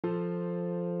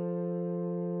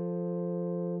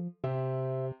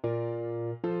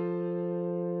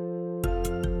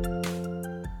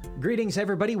Greetings,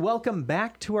 everybody. Welcome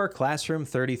back to our Classroom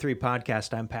 33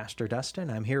 podcast. I'm Pastor Dustin.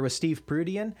 I'm here with Steve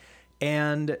Prudian,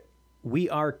 and we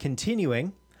are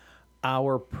continuing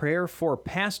our prayer for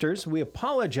pastors. We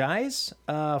apologize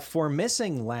for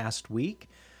missing last week,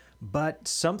 but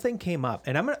something came up,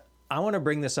 and I want to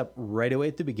bring this up right away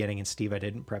at the beginning. And Steve, I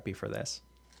didn't prep you for this,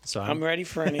 so I'm ready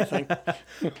for anything.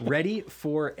 Ready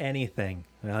for anything.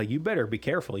 Well, you better be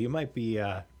careful. You might be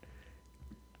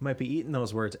eating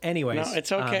those words. Anyways. No,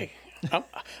 it's okay.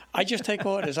 I just take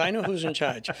orders. I know who's in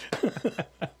charge.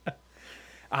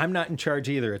 I'm not in charge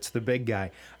either. It's the big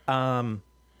guy.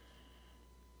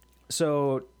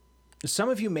 So some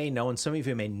of you may know and some of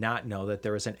you may not know that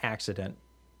there was an accident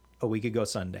a week ago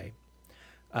Sunday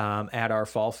at our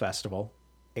fall festival.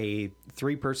 A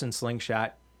 3-person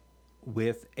slingshot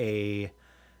with a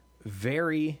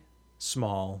very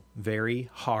small,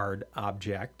 very hard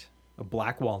object, a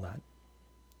black walnut,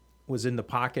 was in the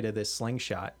pocket of this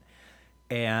slingshot,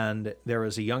 and there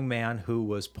was a young man who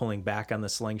was pulling back on the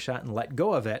slingshot and let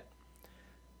go of it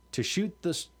to shoot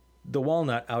the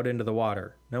walnut out into the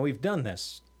water. Now, we've done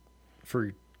this for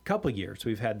a couple years.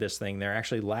 We've had this thing there.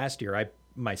 Actually, last year, I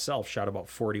myself shot about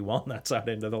 40 walnuts out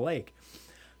into the lake.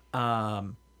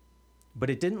 But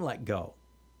it didn't let go.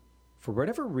 For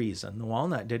whatever reason, the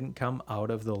walnut didn't come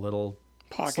out of the little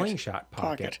slingshot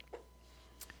pocket.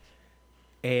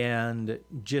 And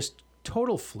just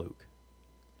total fluke.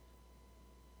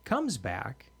 Comes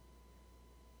back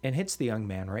and hits the young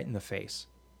man right in the face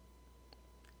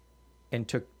and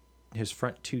took his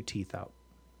front 2 teeth out.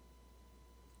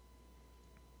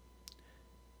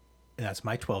 And that's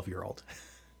my 12-year-old.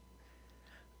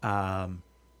 And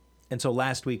so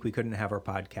last week we couldn't have our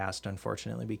podcast,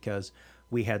 unfortunately, because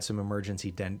we had some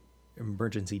emergency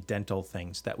dental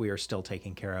things that we are still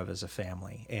taking care of as a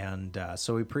family. And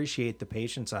so we appreciate the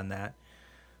patience on that.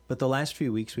 But the last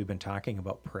few weeks we've been talking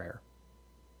about prayer.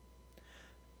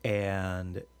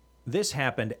 And this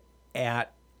happened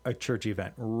at a church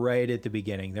event right at the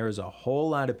beginning. There was a whole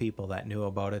lot of people that knew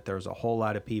about it. There was a whole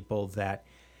lot of people that,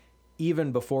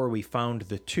 even before we found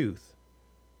the tooth,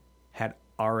 had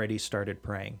already started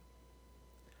praying.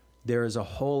 There is a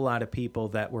whole lot of people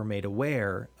that were made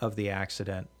aware of the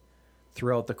accident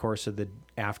throughout the course of the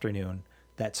afternoon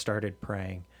that started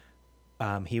praying.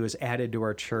 He was added to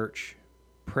our church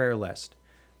prayer list,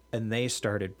 and they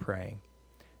started praying.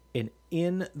 And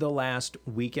in the last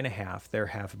week and a half, there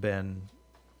have been,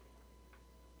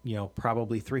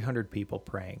 probably 300 people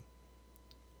praying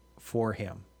for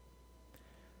him.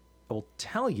 I will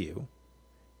tell you,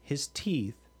 his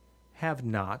teeth have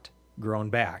not grown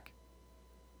back.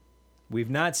 We've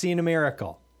not seen a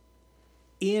miracle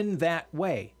in that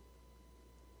way.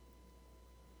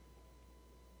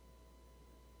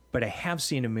 But I have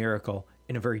seen a miracle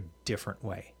in a very different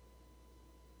way.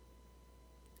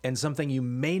 And something you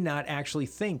may not actually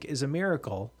think is a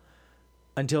miracle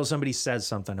until somebody says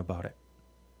something about it.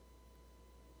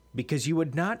 Because you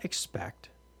would not expect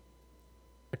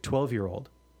a 12-year-old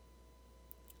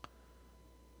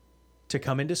to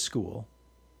come into school.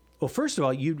 Well, first of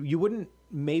all, you wouldn't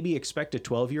maybe expect a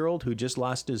 12-year-old who just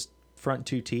lost his front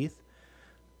 2 teeth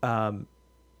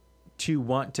to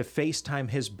want to FaceTime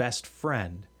his best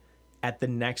friend at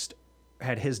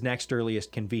his next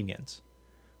earliest convenience.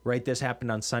 Right? This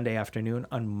happened on Sunday afternoon.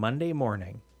 On Monday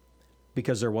morning,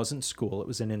 because there wasn't school, it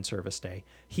was an in-service day,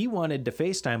 he wanted to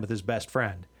FaceTime with his best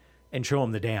friend and show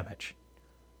him the damage.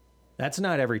 That's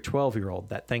not every 12-year-old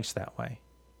that thinks that way.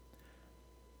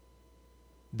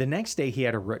 The next day, he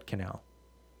had a root canal.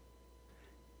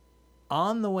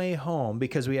 On the way home,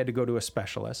 because we had to go to a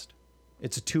specialist,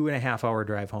 it's a 2.5-hour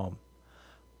drive home.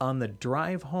 On the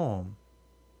drive home,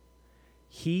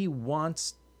 he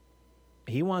wants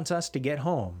us to get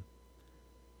home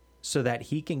so that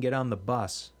he can get on the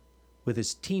bus with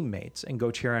his teammates and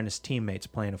go cheer on his teammates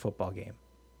playing a football game.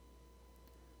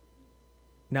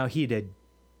 Now, he'd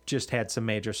just had some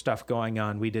major stuff going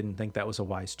on. We didn't think that was a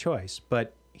wise choice,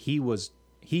 but he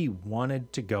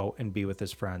wanted to go and be with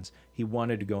his friends. He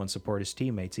wanted to go and support his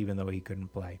teammates, even though he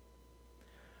couldn't play.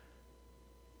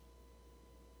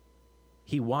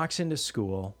 He walks into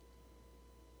school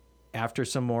after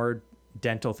some more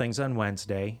dental things on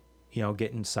Wednesday,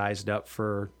 getting sized up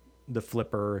for the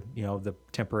flipper, the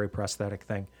temporary prosthetic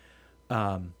thing.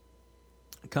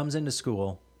 Comes into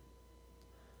school,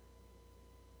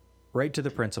 right to the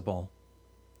principal,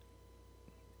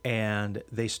 and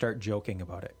they start joking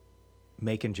about it,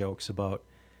 making jokes about,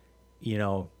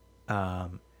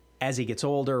 as he gets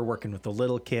older, working with the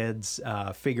little kids,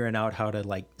 figuring out how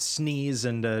to sneeze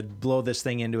and to blow this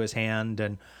thing into his hand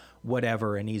and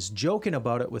whatever. And he's joking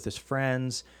about it with his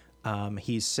friends.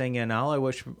 He's singing, all I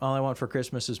want for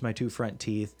Christmas is my two front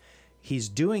teeth. He's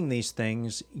doing these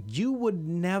things. You would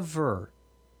never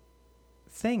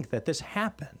think that this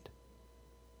happened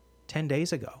 10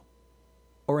 days ago,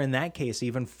 or in that case,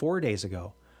 even 4 days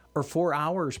ago, or 4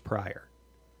 hours prior.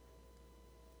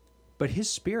 But his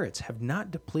spirits have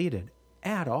not depleted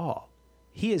at all.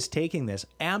 He is taking this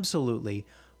absolutely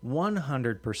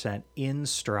 100% in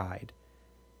stride,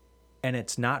 and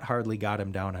it's not hardly got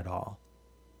him down at all.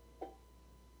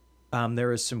 There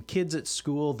was some kids at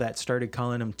school that started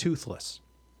calling him Toothless.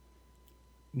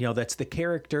 You know, that's the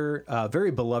character,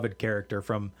 very beloved character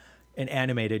from an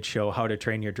animated show, How to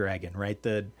Train Your Dragon, right?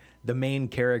 The main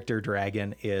character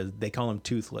dragon they call him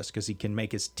Toothless because he can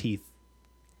make his teeth,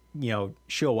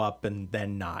 show up and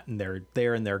then not, and they're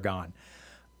there and they're gone.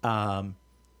 And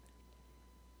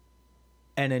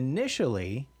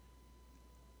initially,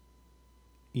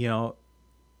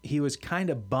 he was kind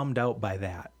of bummed out by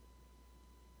that.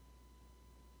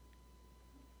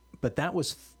 But that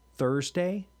was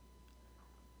Thursday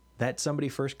that somebody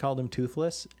first called him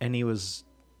Toothless, and he was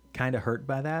kind of hurt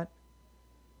by that.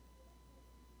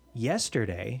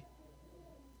 Yesterday,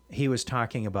 he was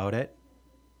talking about it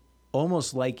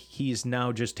almost like he's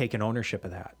now just taken ownership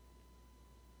of that.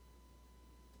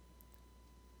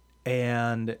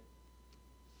 And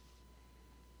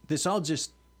this all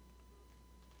just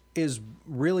is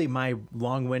really my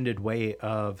long-winded way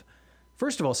of,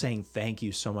 first of all, saying thank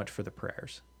you so much for the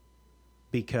prayers.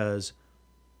 Because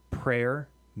prayer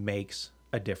makes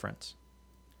a difference.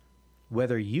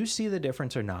 Whether you see the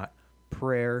difference or not,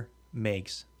 prayer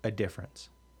makes a difference.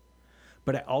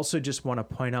 But I also just want to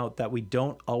point out that we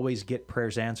don't always get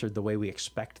prayers answered the way we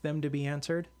expect them to be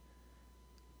answered.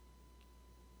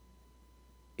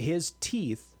 His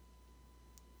teeth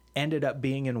ended up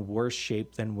being in worse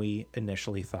shape than we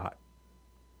initially thought.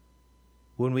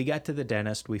 When we got to the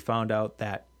dentist, we found out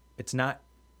that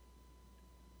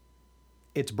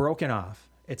it's broken off.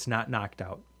 It's not knocked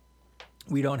out.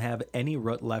 We don't have any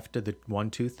root left to the one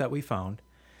tooth that we found.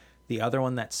 The other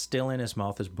one that's still in his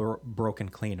mouth is broken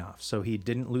clean off. So he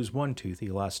didn't lose one tooth, he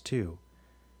lost two.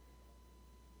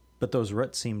 But those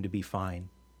roots seem to be fine.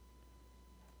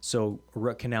 So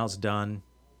root canal's done.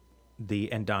 The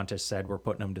endodontist said we're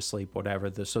putting him to sleep,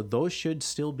 whatever. So those should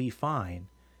still be fine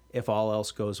if all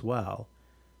else goes well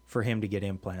for him to get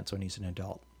implants when he's an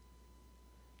adult.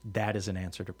 That is an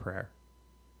answer to prayer.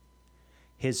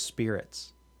 His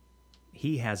spirits,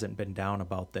 he hasn't been down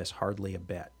about this hardly a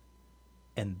bit.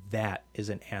 And that is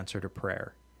an answer to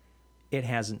prayer. It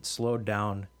hasn't slowed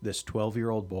down this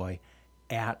 12-year-old boy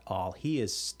at all. He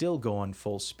is still going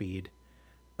full speed.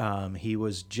 He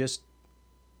was just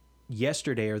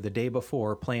yesterday or the day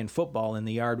before playing football in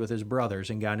the yard with his brothers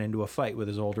and got into a fight with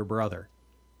his older brother.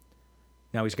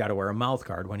 Now he's got to wear a mouth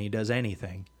guard when he does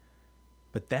anything.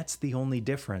 But that's the only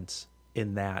difference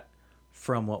in that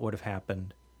from what would have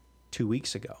happened 2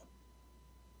 weeks ago.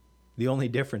 The only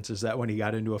difference is that when he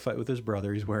got into a fight with his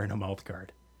brother, he's wearing a mouth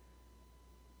guard.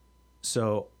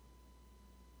 So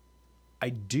I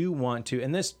do want to,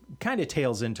 and this kind of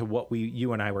tails into what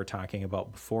you and I were talking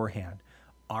about beforehand.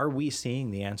 Are we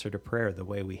seeing the answer to prayer the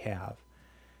way we have?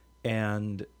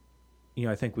 And,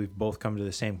 I think we've both come to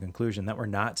the same conclusion that we're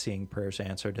not seeing prayers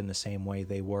answered in the same way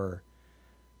they were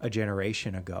a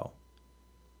generation ago.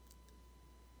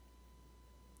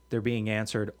 They're being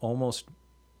answered almost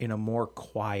in a more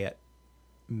quiet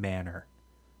manner.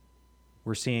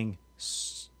 We're seeing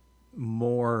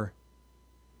more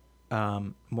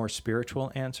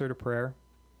spiritual answer to prayer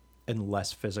and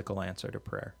less physical answer to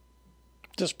prayer.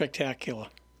 The spectacular.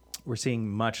 We're seeing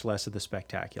much less of the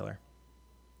spectacular.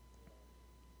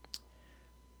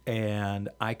 And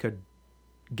I could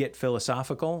get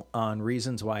philosophical on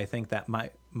reasons why I think that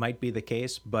might be the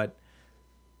case, but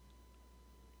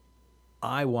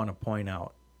I want to point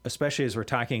out, especially as we're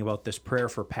talking about this prayer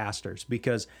for pastors,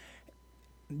 because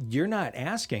you're not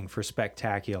asking for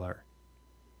spectacular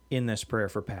in this prayer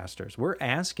for pastors. We're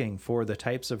asking for the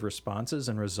types of responses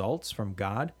and results from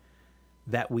God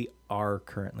that we are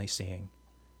currently seeing.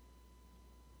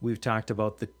 We've talked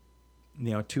about the,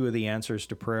 two of the answers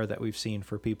to prayer that we've seen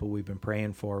for people we've been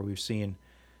praying for. We've seen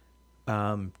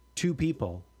two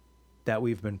people that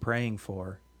we've been praying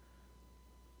for.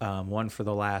 One for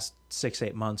the last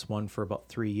 6-8 months, one for about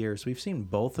 3 years. We've seen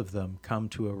both of them come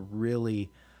to a really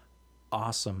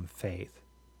awesome faith.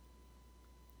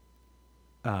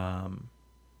 But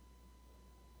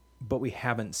we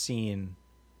haven't seen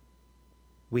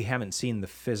the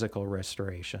physical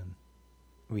restoration.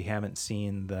 We haven't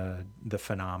seen the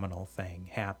phenomenal thing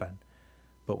happen,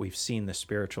 but we've seen the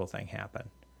spiritual thing happen.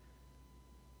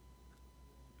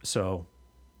 So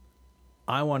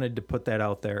I wanted to put that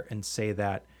out there and say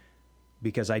that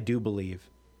because I do believe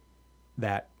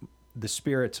that the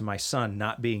spirits of my son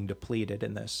not being depleted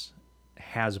in this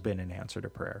has been an answer to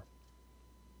prayer.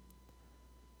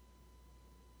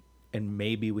 And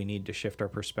maybe we need to shift our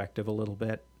perspective a little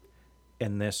bit.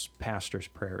 And this pastor's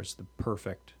prayer is the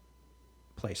perfect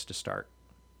place to start.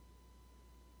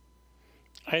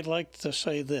 I'd like to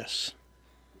say this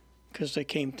because they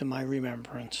came to my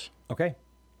remembrance. Okay.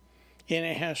 And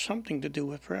it has something to do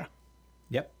with prayer.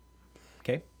 Yep.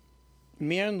 Okay.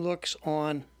 Man looks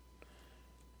on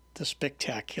the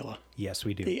spectacular, Yes,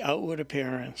 we do. the outward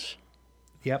appearance.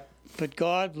 Yep. But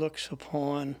God looks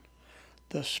upon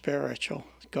the spiritual.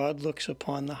 God looks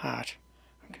upon the heart.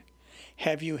 Okay.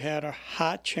 Have you had a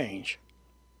heart change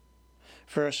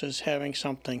versus having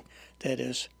something that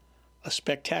is a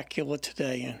spectacular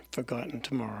today and forgotten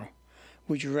tomorrow?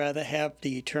 Would you rather have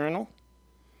the eternal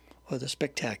or the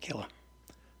spectacular?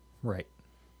 Right.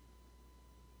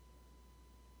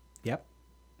 Yep.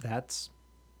 That's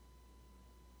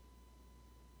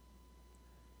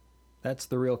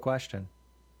the real question.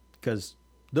 Because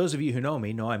those of you who know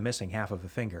me know I'm missing half of a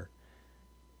finger.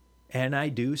 And I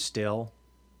do still,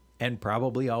 and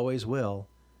probably always will,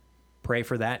 pray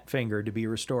for that finger to be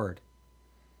restored.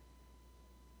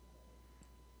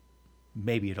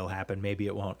 Maybe it'll happen, maybe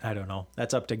it won't. I don't know.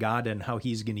 That's up to God and how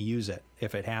he's going to use it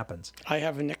if it happens. I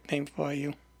have a nickname for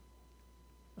you.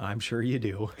 I'm sure you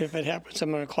do. If it happens,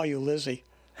 I'm going to call you Lizzie.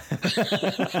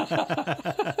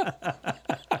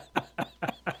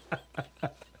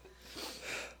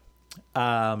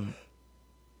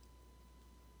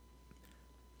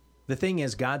 The thing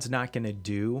is, God's not going to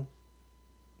do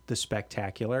the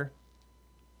spectacular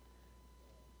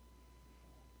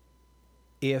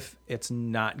if it's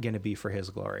not going to be for his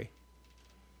glory.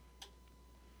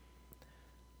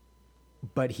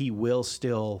 But he will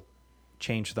still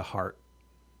change the heart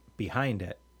behind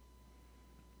it,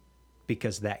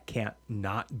 because that can't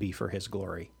not be for his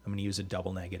glory. I'm going to use a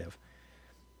double negative.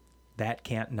 That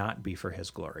can't not be for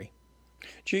his glory.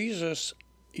 Jesus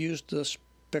used the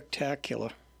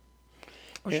spectacular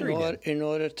Sure in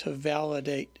order to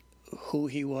validate who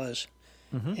he was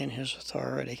and his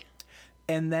authority.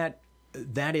 And that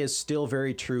is still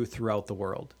very true throughout the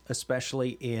world, especially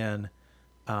in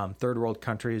third world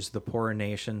countries, the poorer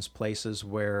nations, places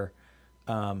where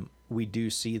we do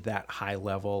see that high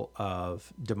level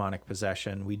of demonic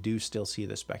possession. We do still see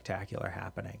the spectacular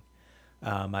happening.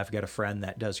 I've got a friend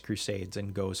that does crusades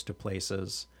and goes to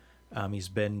places. He's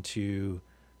been to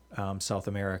South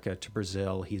America, to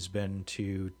Brazil. He's been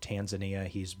to Tanzania.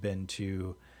 He's been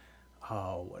to,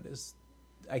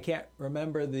 I can't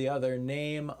remember the other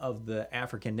name of the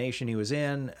African nation he was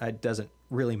in. It doesn't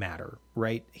really matter,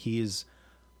 right? He's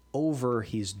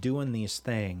doing these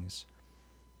things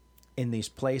in these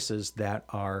places that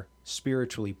are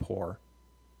spiritually poor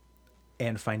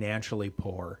and financially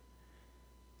poor.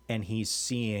 And he's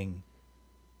seeing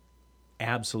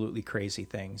absolutely crazy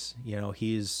things. You know,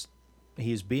 he's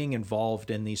being involved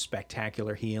in these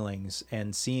spectacular healings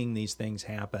and seeing these things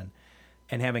happen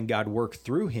and having God work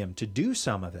through him to do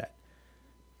some of it.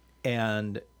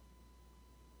 And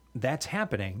that's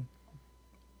happening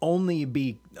only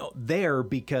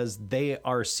because they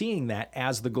are seeing that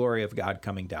as the glory of God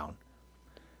coming down.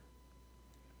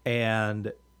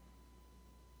 And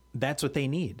that's what they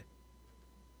need.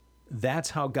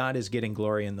 That's how God is getting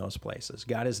glory in those places.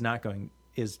 God is not I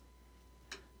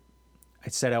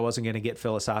said I wasn't going to get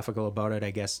philosophical about it. I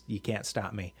guess you can't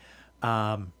stop me.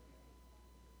 I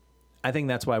think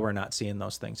that's why we're not seeing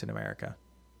those things in America.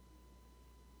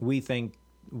 We think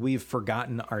we've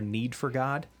forgotten our need for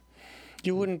God.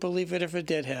 You wouldn't believe it if it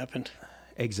did happen.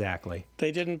 Exactly.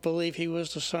 They didn't believe he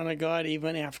was the Son of God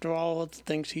even after all of the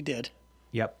things he did.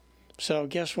 Yep. So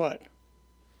guess what?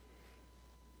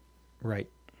 Right.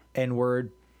 And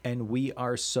we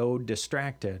are so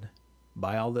distracted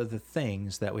by all of the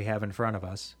things that we have in front of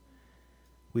us.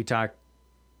 We talked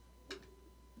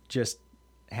just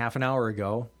half an hour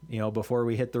ago, before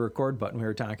we hit the record button, we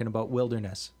were talking about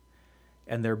wilderness.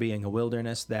 And there being a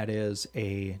wilderness that is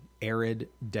a arid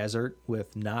desert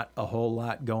with not a whole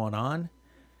lot going on.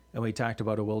 And we talked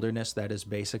about a wilderness that is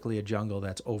basically a jungle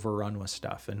that's overrun with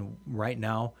stuff. And right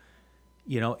now,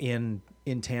 in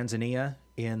Tanzania,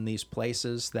 in these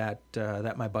places that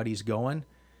my buddy's going,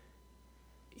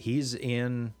 he's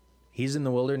in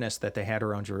the wilderness that they had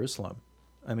around Jerusalem.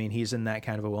 I mean, he's in that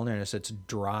kind of a wilderness. It's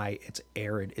dry, it's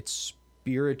arid, it's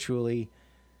spiritually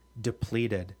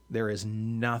depleted. There is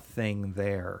nothing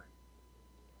there.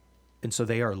 And so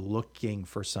they are looking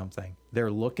for something.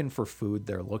 They're looking for food.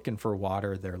 They're looking for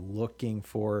water. They're looking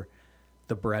for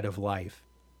the bread of life.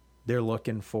 They're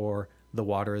looking for the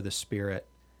water of the Spirit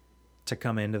to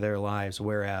come into their lives,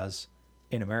 whereas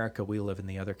in America we live in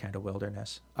the other kind of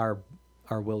wilderness. Our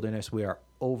wilderness, we are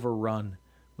overrun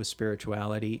with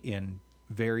spirituality in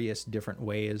various different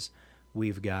ways.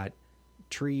 We've got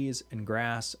trees and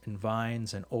grass and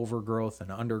vines and overgrowth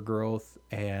and undergrowth,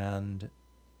 and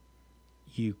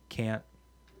you can't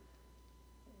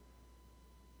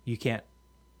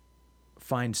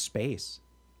find space.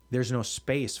 There's no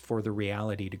space for the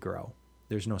reality to grow.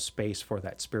 There's no space for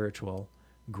that spiritual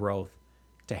growth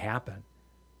to happen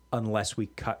unless we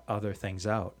cut other things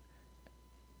out.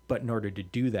 But in order to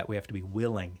do that, we have to be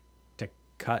willing to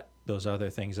cut those other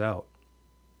things out.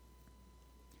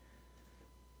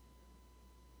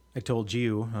 I told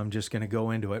you I'm just going to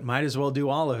go into it. Might as well do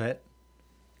all of it.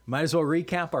 Might as well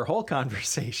recap our whole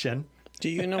conversation. Do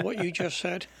you know what you just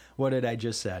said? What did I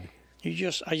just said? I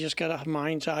just got a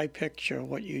mind's eye picture of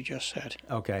what you just said.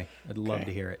 Okay, I'd love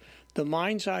to hear it. The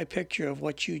mind's eye picture of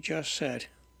what you just said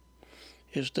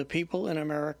is the people in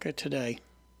America today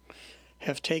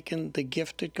have taken the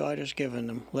gift that God has given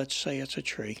them, let's say it's a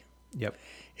tree, Yep.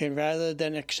 and rather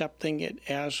than accepting it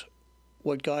as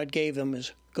what God gave them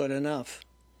is good enough,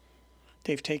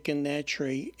 they've taken that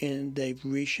tree and they've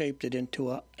reshaped it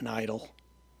into an idol.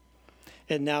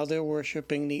 And now they're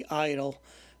worshiping the idol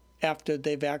after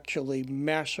they've actually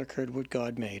massacred what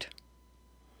God made.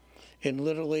 And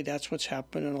literally that's what's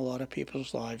happened in a lot of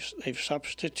people's lives. They've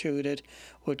substituted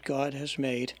what God has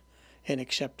made and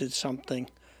accepted something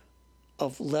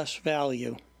of less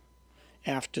value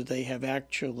after they have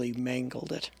actually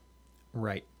mangled it.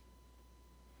 Right.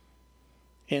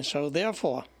 And so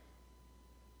therefore,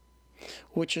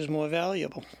 which is more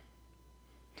valuable?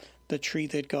 The tree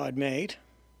that God made,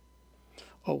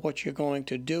 or what you're going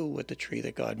to do with the tree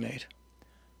that God made?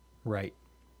 Right.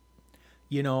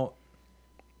 You know,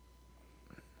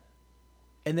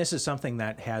 and this is something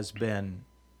that has been,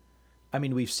 I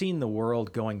mean, we've seen the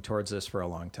world going towards this for a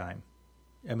long time.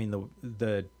 I mean,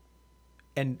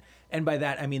 and by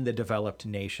that, I mean the developed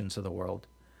nations of the world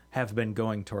have been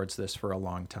going towards this for a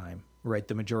long time, right?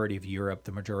 The majority of Europe,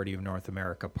 the majority of North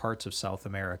America, parts of South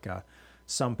America,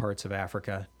 some parts of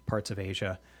Africa, parts of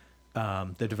Asia.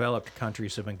 The developed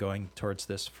countries have been going towards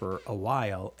this for a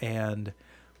while. And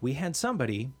we had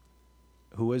somebody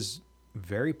who was a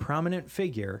very prominent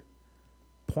figure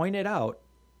pointed out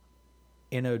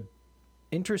in an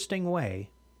interesting way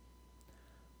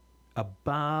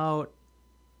about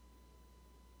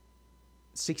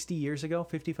 60 years ago,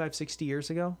 55, 60 years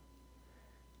ago.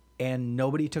 And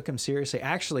nobody took him seriously.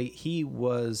 Actually, he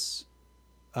was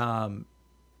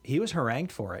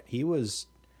harangued for it. He was,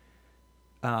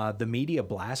 the media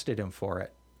blasted him for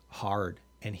it hard.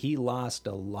 And he lost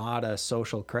a lot of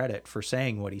social credit for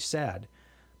saying what he said.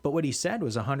 But what he said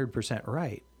was 100%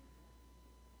 right.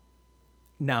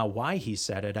 Now, why he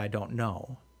said it, I don't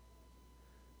know.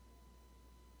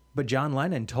 But John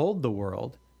Lennon told the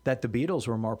world that the Beatles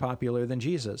were more popular than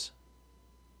Jesus.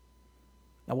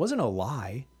 That wasn't a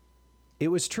lie. It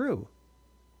was true.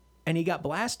 And he got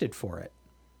blasted for it.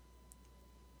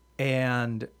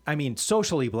 And, I mean,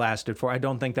 socially blasted for it. I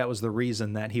don't think that was the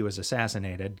reason that he was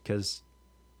assassinated, because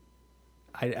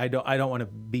I don't want to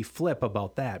be flip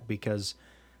about that, because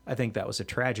I think that was a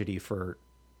tragedy for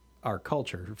our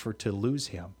culture, to lose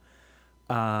him.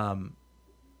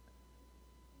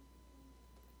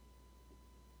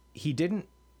 He didn't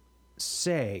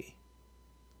say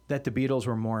that the Beatles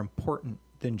were more important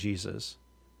than Jesus.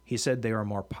 He said they were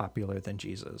more popular than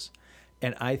Jesus.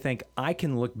 And I think I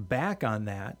can look back on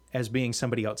that as being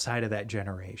somebody outside of that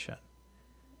generation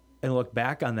and look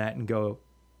back on that and go,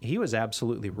 he was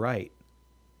absolutely right.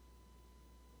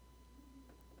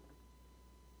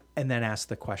 And then ask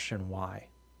the question, why?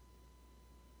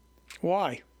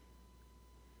 Why?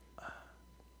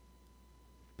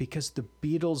 Because the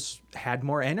Beatles had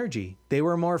more energy. They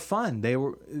were more fun. They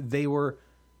were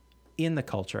in the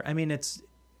culture. I mean, it's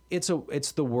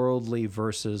the worldly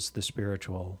versus the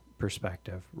spiritual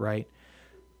perspective, right?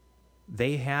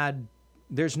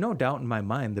 There's no doubt in my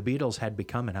mind, the Beatles had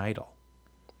become an idol.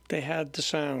 They had the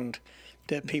sound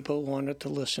that people wanted to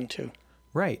listen to.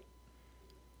 Right.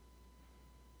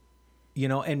 You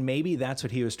know, and maybe that's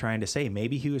what he was trying to say.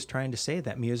 Maybe he was trying to say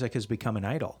that music has become an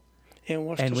idol. And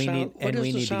what is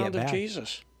the sound of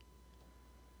Jesus?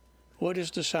 What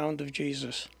is the sound of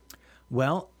Jesus?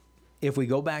 Well, if we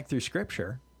go back through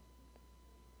Scripture,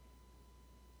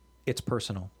 it's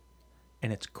personal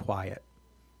and it's quiet.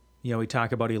 You know, we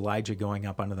talk about Elijah going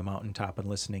up onto the mountaintop and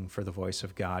listening for the voice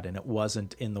of God, and it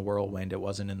wasn't in the whirlwind, it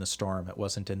wasn't in the storm, it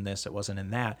wasn't in this, it wasn't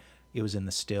in that. It was in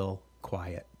the still,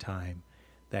 quiet time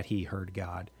that he heard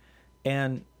God.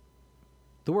 And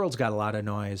the world's got a lot of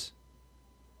noise.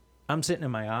 I'm sitting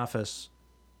in my office.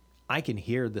 I can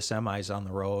hear the semis on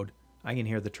the road. I can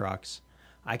hear the trucks.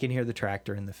 I can hear the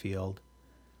tractor in the field.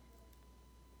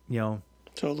 You know,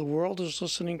 So the world is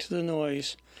listening to the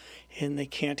noise, and they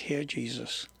can't hear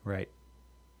Jesus. right.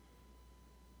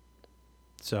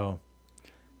 So,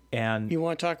 and You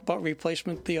want to talk about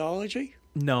replacement theology?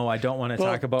 no, I don't want to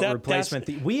Well, talk about that- replacement.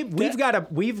 that's- We've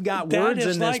got That words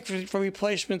is in like this, for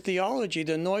replacement theology.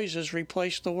 The noise has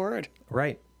replaced the word.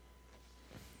 right?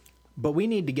 But we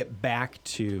need to get back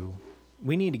to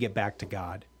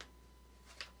God.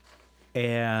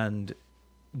 And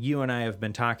you and I have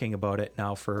been talking about it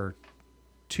now for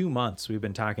 2 months. We've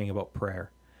been talking about prayer,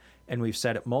 and we've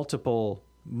said it multiple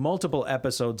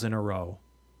episodes in a row.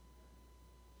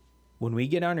 When we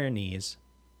get on our knees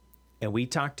and we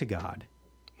talk to God,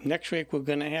 Next week, we're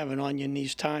going to have an on your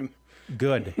knees time.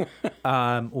 good.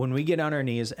 When we get on our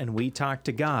knees and we talk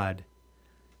to God,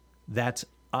 that's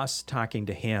us talking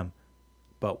to him.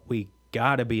 But we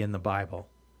got to be in the Bible,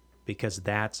 because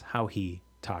that's how he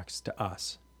talks to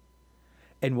us.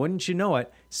 And wouldn't you know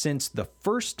it, since the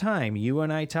first time you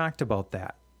and I talked about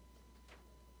that,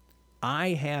 I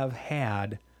have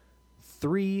had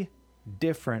 3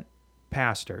 different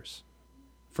pastors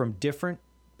from different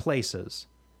places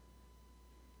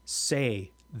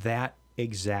say that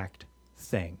exact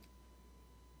thing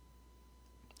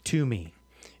to me.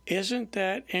 Isn't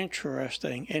that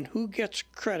interesting? And who gets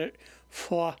credit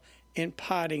for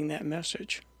imparting that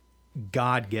message?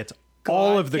 God gets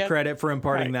all of the get- credit for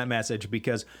imparting right. that message,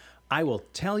 because I will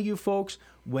tell you folks,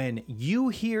 when you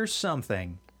hear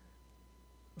something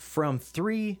from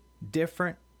 3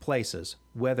 different places,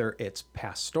 whether it's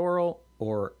pastoral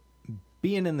or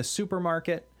being in the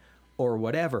supermarket or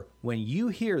whatever, when you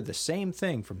hear the same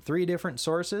thing from 3 different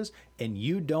sources and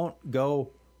you don't go,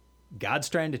 God's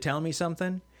trying to tell me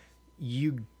something,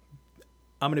 I'm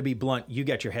going to be blunt, you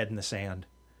got your head in the sand.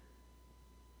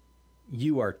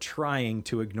 You are trying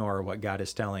to ignore what God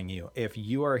is telling you. If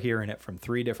you are hearing it from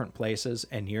 3 different places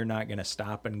and you're not going to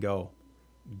stop and go,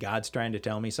 God's trying to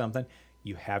tell me something,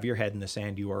 you have your head in the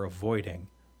sand. You are avoiding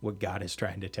what God is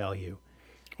trying to tell you.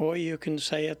 Or you can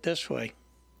say it this way.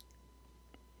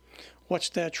 What's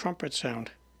that trumpet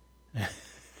sound?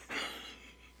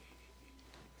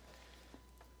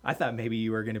 I thought maybe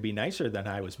you were going to be nicer than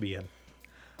I was being.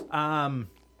 Not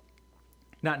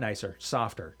nicer,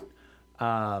 softer.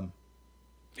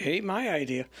 It ain't my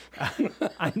idea.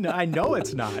 I know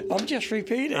it's not. I'm just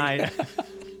repeating. I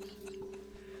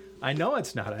know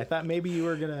it's not. I thought maybe you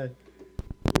were gonna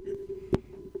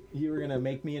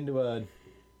make me into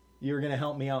you were gonna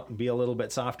help me out and be a little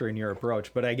bit softer in your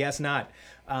approach, but I guess not.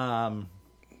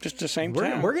 Just the same We're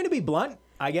time. gonna be blunt.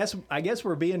 I guess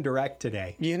we're being direct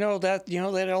today. You know that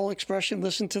old expression,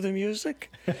 listen to the music?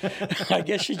 I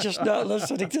guess you're just not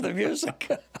listening to the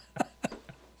music.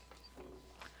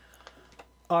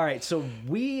 All right, so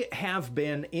we have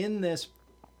been in this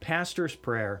pastor's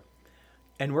prayer,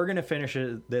 and we're going to finish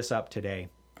this up today.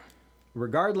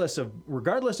 Regardless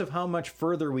of how much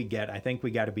further we get, I think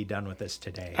we got to be done with this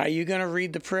today. Are you going to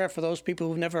read the prayer for those people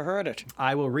who've never heard it?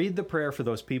 I will read the prayer for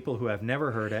those people who have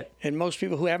never heard it. And most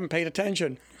people who haven't paid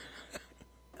attention.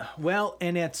 Well,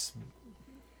 and it's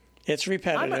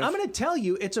repetitive. I'm going to tell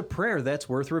you, it's a prayer that's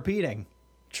worth repeating.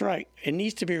 That's right. It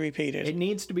needs to be repeated. It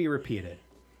needs to be repeated.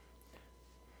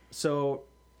 So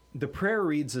the prayer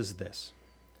reads as this: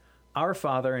 Our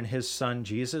Father and his Son,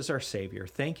 Jesus, our Savior,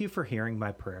 thank you for hearing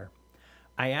my prayer.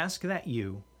 I ask that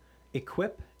you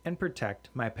equip and protect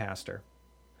my pastor.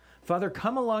 Father,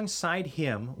 come alongside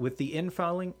him with the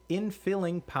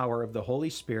infilling power of the Holy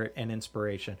Spirit and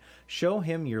inspiration. Show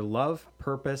him your love,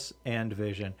 purpose, and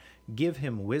vision. Give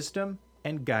him wisdom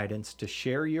and guidance to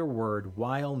share your word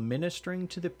while ministering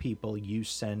to the people you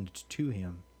send to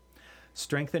him.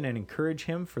 Strengthen and encourage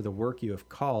him for the work you have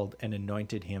called and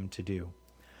anointed him to do.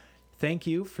 Thank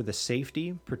you for the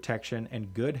safety, protection,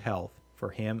 and good health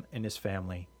for him and his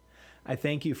family. I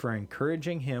thank you for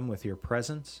encouraging him with your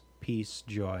presence, peace,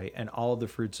 joy, and all the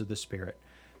fruits of the Spirit.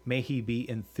 May he be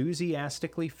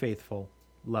enthusiastically faithful,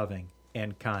 loving,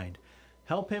 and kind.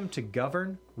 Help him to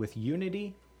govern with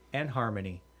unity and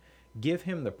harmony. Give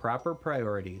him the proper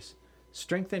priorities.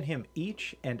 Strengthen him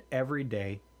each and every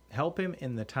day. Help him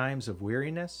in the times of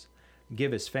weariness.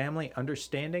 Give his family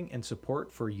understanding and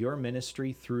support for your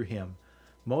ministry through him.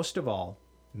 Most of all,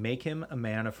 make him a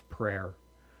man of prayer.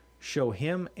 Show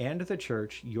him and the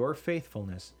church your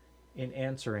faithfulness in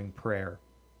answering prayer.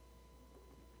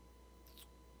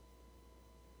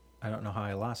 I don't know how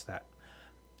I lost that.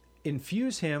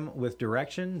 Infuse him with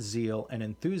direction, zeal, and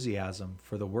enthusiasm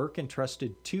for the work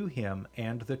entrusted to him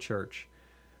and the church.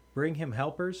 Bring him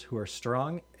helpers who are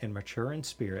strong and mature in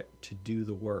spirit to do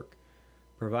the work.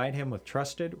 Provide him with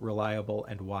trusted, reliable,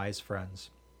 and wise friends.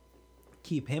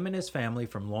 Keep him and his family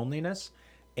from loneliness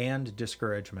and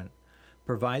discouragement.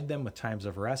 Provide them with times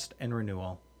of rest and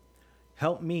renewal.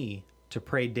 Help me to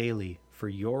pray daily for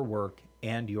your work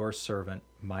and your servant,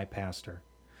 my pastor.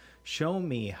 Show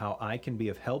me how I can be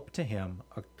of help to him,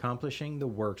 accomplishing the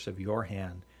works of your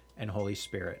hand and Holy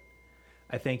Spirit.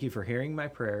 I thank you for hearing my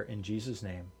prayer in Jesus'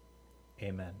 name.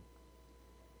 Amen.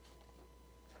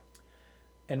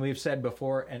 And we've said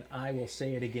before, and I will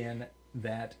say it again,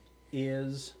 that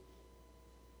is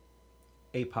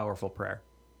a powerful prayer.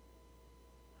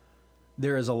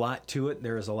 There is a lot to it.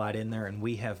 There is a lot in there, and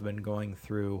we have been going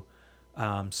through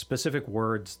specific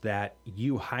words that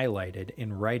you highlighted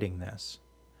in writing this,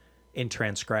 in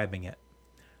transcribing it.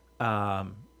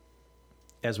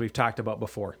 As we've talked about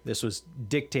before, this was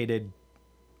dictated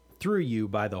through you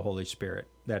by the Holy Spirit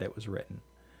that it was written.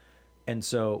 And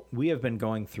so we have been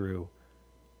going through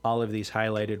all of these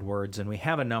highlighted words, and we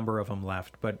have a number of them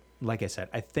left. But like I said,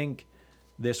 I think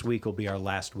this week will be our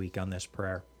last week on this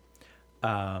prayer.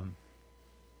 But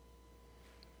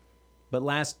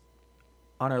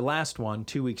on our last one,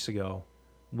 2 weeks ago,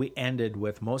 we ended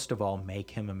with, most of all,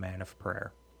 make him a man of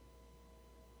prayer.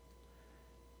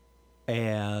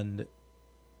 And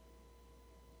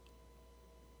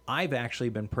I've actually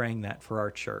been praying that for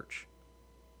our church.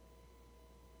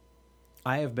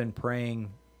 I have been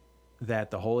praying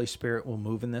that the Holy Spirit will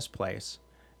move in this place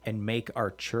and make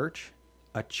our church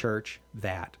a church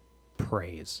that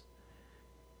prays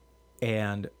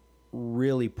and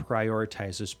really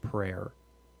prioritizes prayer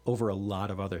over a lot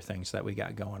of other things that we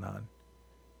got going on.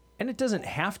 And it doesn't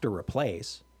have to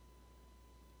replace,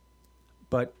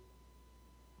 but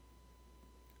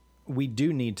we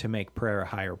do need to make prayer a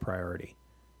higher priority.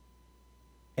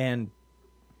 And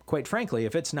quite frankly,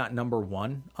 if it's not number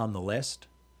one on the list,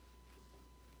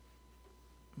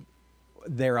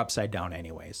 they're upside down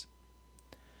anyways.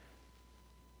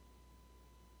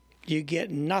 You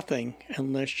get nothing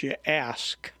unless you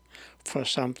ask for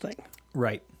something.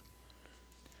 Right.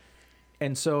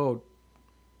 And so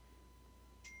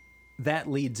that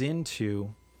leads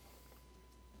into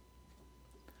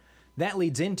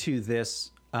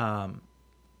this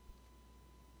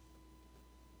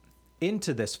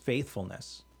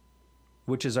faithfulness,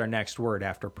 which is our next word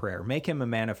after prayer. Make him a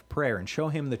man of prayer and show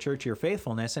him the church your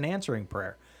faithfulness in answering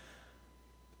prayer.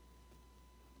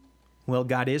 Well,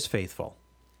 God is faithful,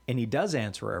 and he does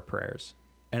answer our prayers.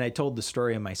 And I told the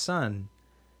story of my son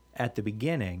at the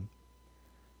beginning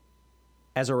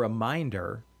as a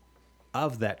reminder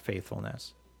of that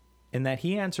faithfulness, in that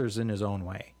he answers in his own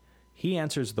way. He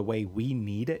answers the way we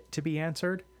need it to be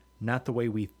answered, not the way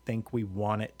we think we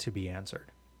want it to be answered.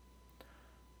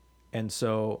 And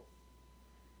so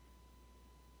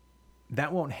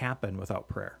that won't happen without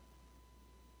prayer.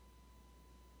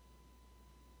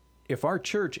 If our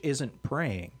church isn't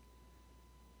praying,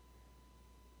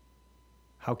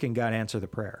 how can God answer the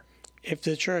prayer? If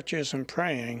the church isn't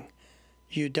praying,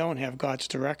 you don't have God's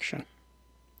direction.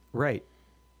 Right.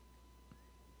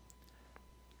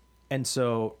 And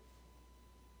so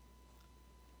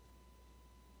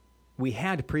we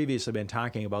had previously been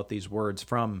talking about these words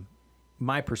from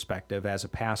my perspective as a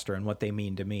pastor and what they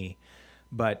mean to me.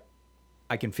 But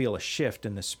I can feel a shift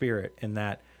in the spirit in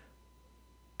that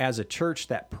as a church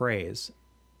that prays,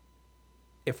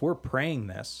 if we're praying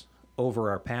this over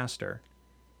our pastor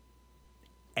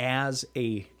as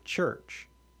a church,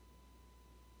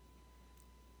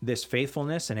 this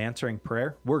faithfulness in answering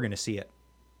prayer, we're going to see it.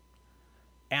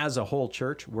 As a whole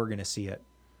church, we're going to see it.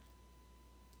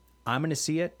 I'm going to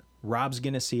see it. Rob's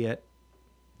going to see it.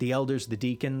 The elders, the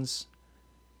deacons,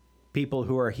 people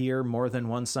who are here more than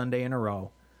one Sunday in a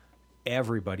row,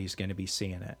 everybody's going to be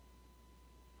seeing it.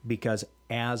 Because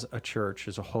as a church,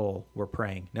 as a whole, we're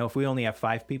praying. Now, if we only have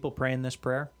 5 people praying this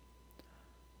prayer,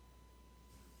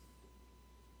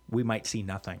 we might see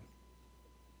nothing.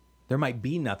 There might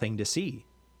be nothing to see.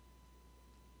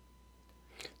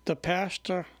 The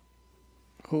pastor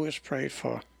who is prayed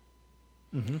for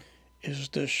is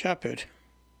the shepherd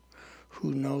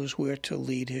who knows where to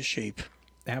lead his sheep.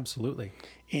 Absolutely.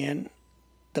 And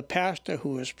the pastor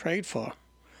who is prayed for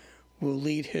will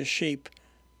lead his sheep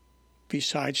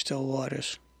beside still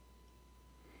waters.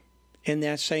 And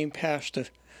that same pastor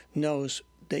knows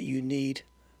that you need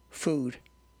food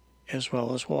as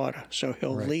well as water. So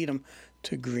he'll lead them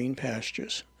to green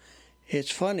pastures.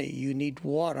 It's funny, you need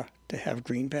water to have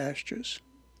green pastures.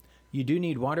 You do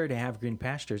need water to have green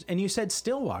pastures. And you said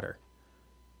still water,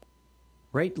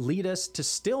 right? Lead us to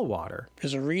still water.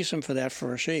 There's a reason for that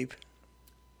for a sheep.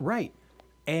 Right.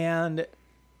 And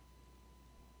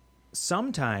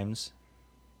sometimes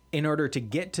in order to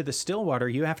get to the still water,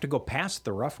 you have to go past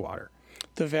the rough water.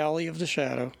 The valley of the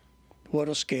shadow,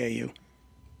 what'll scare you?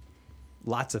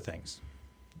 Lots of things.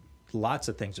 Lots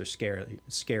of things are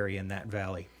scary in that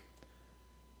valley.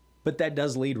 But that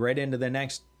does lead right into the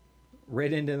next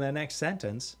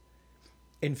sentence.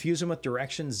 Infuse him with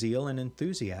direction, zeal, and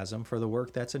enthusiasm for the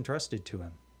work that's entrusted to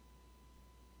him.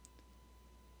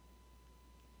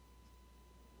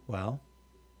 Well,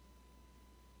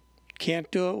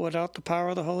 Can't do it without the power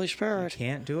of the Holy Spirit.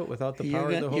 can't do it without the power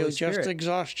of the Holy You'll Spirit. just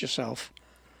exhaust yourself.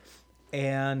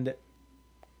 And,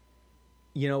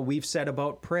 we've said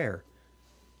about prayer.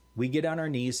 We get on our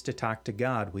knees to talk to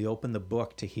God. We open the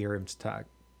book to hear him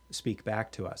speak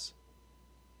back to us.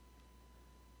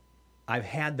 I've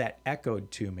had that echoed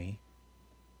to me.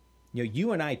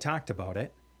 You and I talked about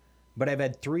it, but I've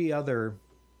had 3 other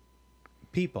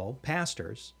people,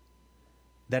 pastors,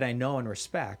 that I know and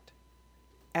respect,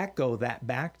 echo that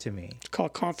back to me. It's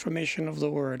called confirmation of the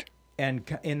word.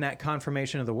 And in that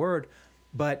confirmation of the word,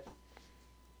 but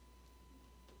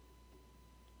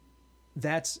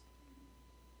that's,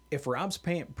 if Rob's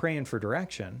praying for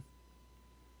direction,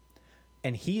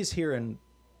 and he's hearing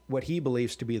what he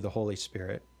believes to be the Holy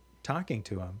Spirit talking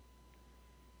to him,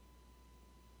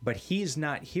 but he's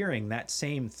not hearing that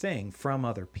same thing from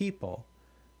other people,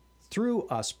 through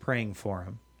us praying for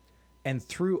him, and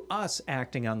through us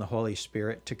acting on the Holy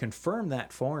Spirit to confirm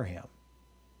that for him,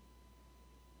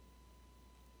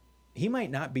 he might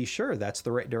not be sure that's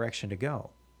the right direction to go.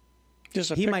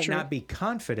 He might not be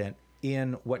confident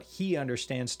in what he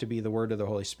understands to be the word of the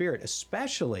Holy Spirit,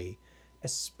 especially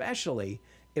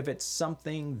if it's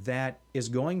something that is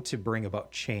going to bring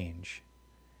about change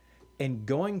and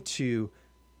going to,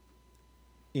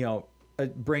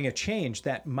 bring a change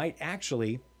that might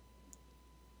actually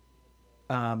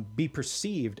be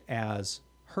perceived as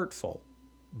hurtful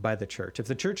by the church. If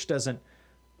the church doesn't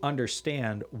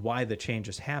understand why the change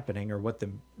is happening or what the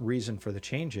reason for the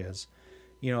change is,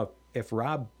 if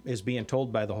Rob is being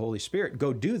told by the Holy Spirit,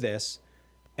 go do this,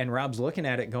 and Rob's looking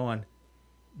at it going,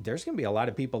 there's going to be a lot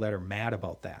of people that are mad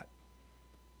about that.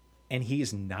 And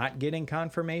he's not getting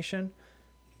confirmation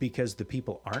because the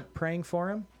people aren't praying for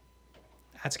him.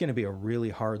 That's going to be a really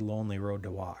hard, lonely road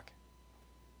to walk.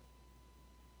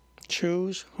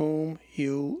 Choose whom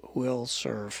you will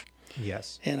serve.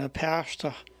 Yes. And a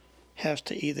pastor has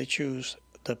to either choose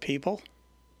the people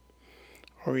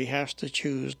or he has to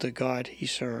choose the God he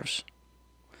serves.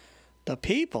 The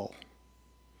people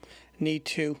need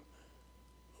to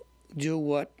do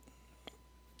what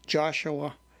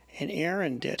Joshua and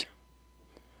Aaron did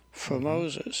for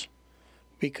Moses.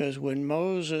 Because when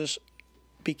Moses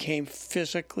became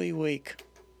physically weak,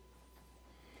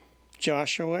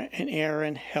 Joshua and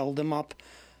Aaron held him up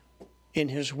in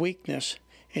his weakness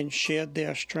and shared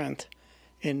their strength.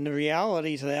 And the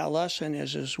reality to that lesson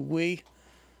is we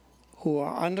who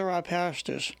are under our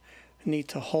pastors need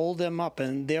to hold them up,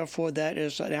 and therefore that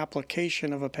is an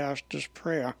application of a pastor's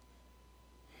prayer.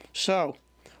 So,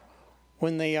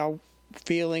 when they are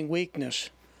feeling weakness,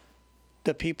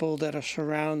 the people that are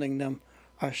surrounding them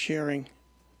are sharing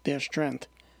their strength.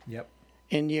 Yep.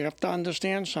 And you have to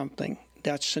understand something.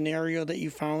 That scenario that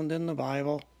you found in the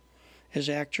Bible is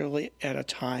actually at a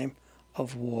time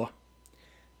of war.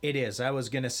 It is. I was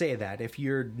going to say that. If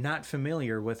you're not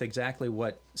familiar with exactly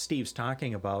what Steve's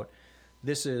talking about,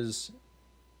 this is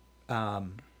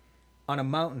on a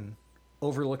mountain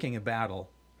overlooking a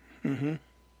battle. Mm-hmm.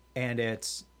 And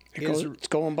it's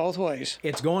going both ways.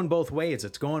 It's going both ways.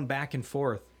 It's going back and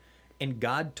forth. And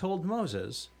God told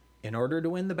Moses, in order to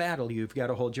win the battle, you've got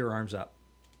to hold your arms up.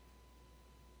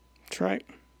 That's right.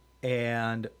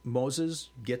 And Moses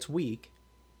gets weak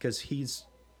because he's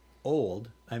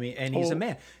old. I mean, and he's a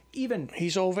man.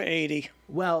 He's over 80.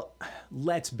 Well,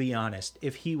 let's be honest.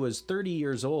 If he was 30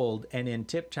 years old and in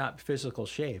tip-top physical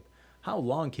shape, how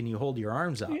long can you hold your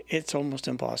arms up? It's almost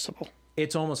impossible.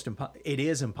 It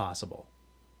is impossible.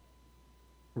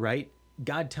 Right?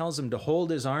 God tells him to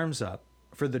hold his arms up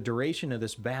for the duration of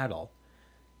this battle.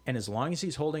 And as long as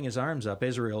he's holding his arms up,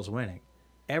 Israel's winning.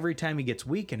 Every time he gets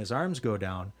weak and his arms go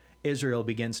down, Israel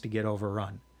begins to get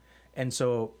overrun. And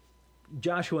so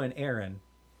Joshua and Aaron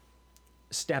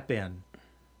step in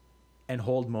and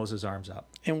hold Moses' arms up.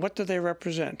 And what do they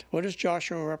represent? What does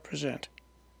Joshua represent?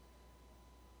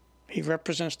 He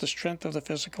represents the strength of the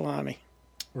physical army.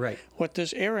 Right. What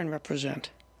does Aaron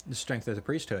represent? The strength of the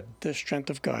priesthood. The strength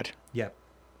of God. Yep.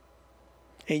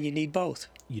 And you need both.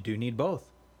 You do need both.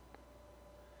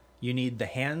 You need the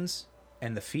hands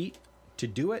and the feet to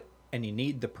do it, and you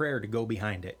need the prayer to go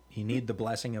behind it. You need the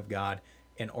blessing of God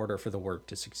in order for the work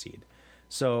to succeed.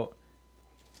 So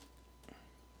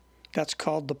That's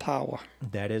called the power.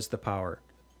 That is the power.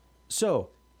 So,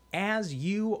 as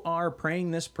you are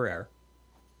praying this prayer,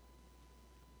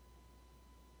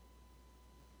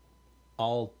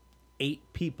 all 8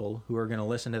 people who are going to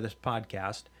listen to this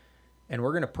podcast, and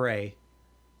we're going to pray.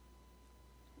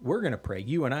 We're going to pray.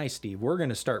 You and I, Steve, we're going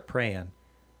to start praying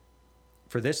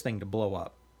for this thing to blow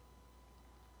up.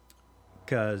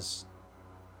 Because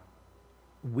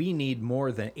we need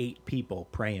more than 8 people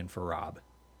praying for Rob.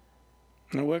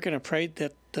 And we're going to pray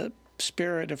that the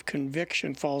spirit of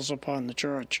conviction falls upon the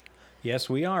church. Yes,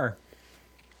 we are.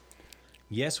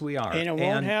 Yes, we are. And it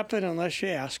won't happen unless you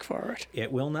ask for it.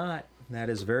 It will not. That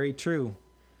is very true.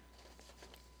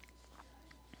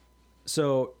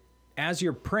 So, as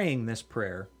you're praying this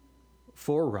prayer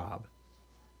for Rob,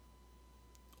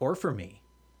 or for me,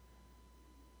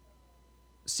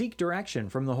 seek direction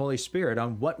from the Holy Spirit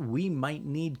on what we might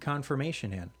need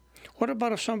confirmation in. What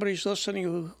about if somebody's listening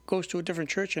who goes to a different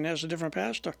church and has a different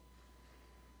pastor?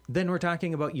 Then we're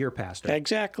talking about your pastor.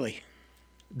 Exactly.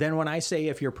 Then when I say,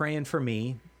 if you're praying for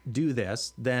me, do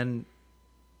this, then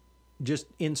just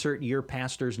insert your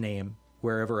pastor's name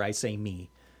wherever I say me,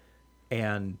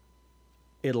 and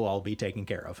it'll all be taken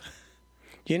care of.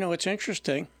 You know, it's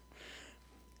interesting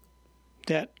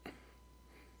that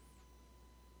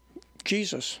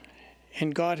Jesus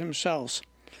and God himself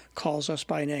calls us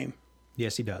by name.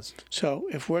 Yes, he does. So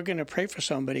if we're going to pray for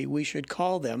somebody, we should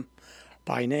call them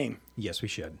by name. Yes, we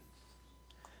should.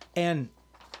 And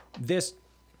this,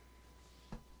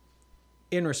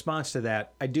 in response to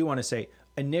that, I do want to say,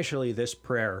 initially this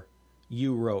prayer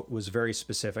you wrote was very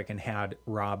specific and had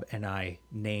Rob and I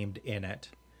named in it.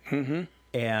 Mm-hmm.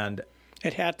 And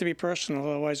it had to be personal,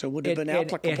 otherwise it would have been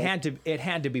applicable. It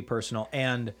had to be personal.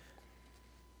 And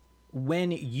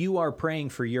when you are praying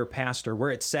for your pastor, where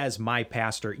it says my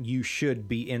pastor, you should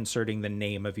be inserting the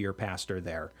name of your pastor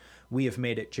there. We have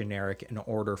made it generic in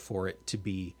order for it to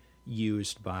be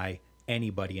used by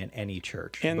anybody in any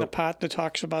church. And the part that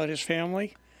talks about his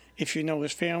family, if you know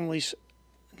his family's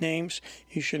names,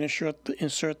 you should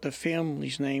insert the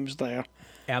family's names there.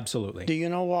 Absolutely. Do you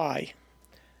know why?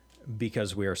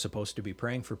 Because we are supposed to be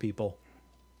praying for people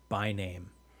by name.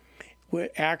 We're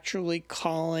actually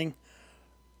calling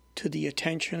to the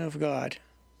attention of God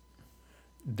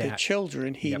the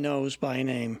children he knows by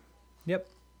name. Yep.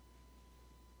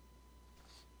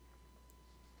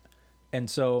 And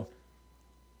so,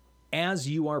 as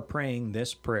you are praying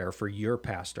this prayer for your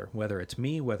pastor, whether it's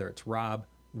me, whether it's Rob,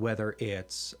 whether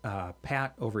it's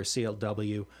Pat over at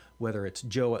CLW, whether it's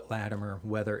Joe at Latimer,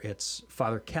 whether it's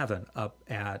Father Kevin up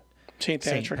at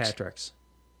St. Patrick's,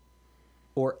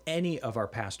 or any of our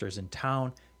pastors in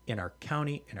town, in our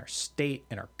county, in our state,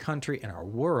 in our country, in our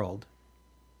world,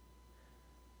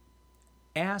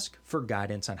 ask for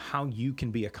guidance on how you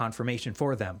can be a confirmation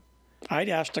for them. I'd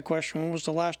ask the question, when was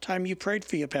the last time you prayed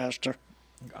for your pastor?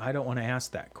 I don't want to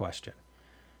ask that question.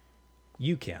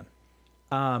 You can.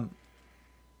 I'm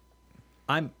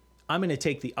going to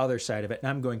take the other side of it, and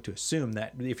I'm going to assume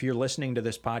that if you're listening to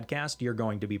this podcast, you're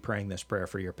going to be praying this prayer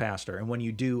for your pastor. And when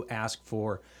you do, ask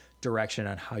for direction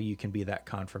on how you can be that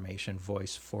confirmation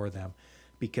voice for them,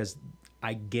 because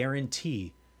I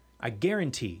guarantee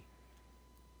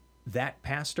that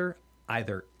pastor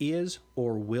either is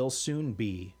or will soon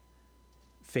be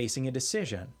facing a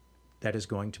decision that is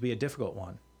going to be a difficult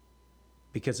one,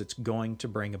 because it's going to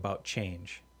bring about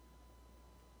change.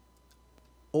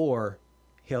 Or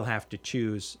he'll have to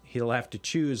choose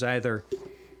either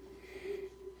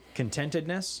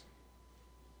contentedness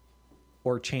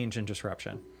or change and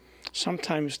disruption.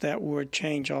 Sometimes that word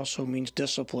change also means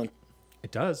discipline.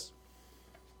 It does.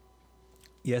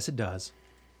 Yes, it does.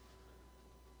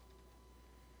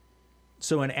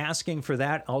 So in asking for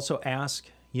that, also ask,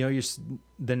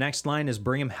 the next line is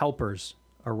bring him helpers.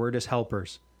 Our word is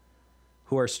helpers,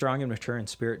 who are strong and mature in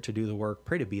spirit to do the work.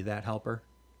 Pray to be that helper.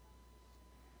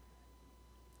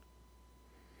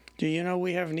 Do you know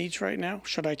we have needs right now?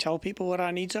 Should I tell people what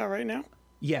our needs are right now?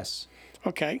 Yes.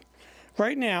 Okay.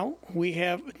 Right now, we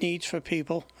have needs for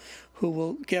people who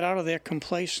will get out of their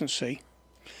complacency,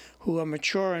 who are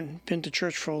mature and been to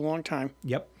church for a long time.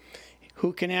 Yep.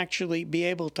 Who can actually be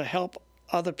able to help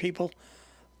other people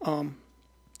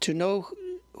to know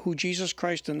who Jesus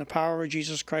Christ and the power of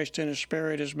Jesus Christ in his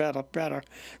spirit is better.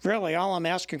 Really, all I'm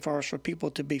asking for is for people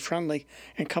to be friendly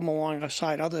and come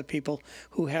alongside other people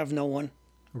who have no one.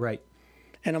 Right.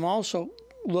 And I'm also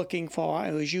looking for,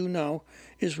 as you know,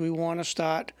 is we want to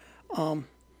start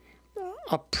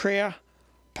a prayer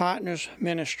partners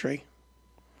ministry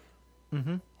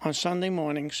on Sunday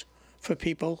mornings for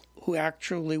people who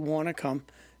actually want to come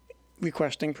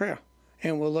requesting prayer.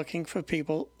 And we're looking for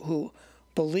people who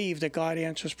believe that God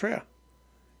answers prayer.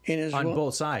 And is On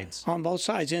both sides. On both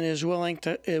sides, and is willing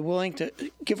to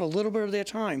give a little bit of their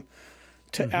time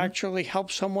to actually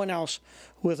help someone else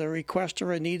with a request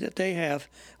or a need that they have.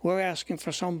 We're asking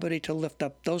for somebody to lift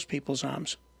up those people's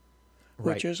arms,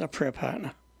 which is a prayer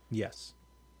partner. Yes.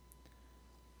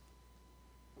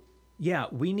 Yeah,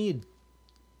 we need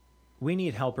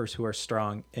helpers who are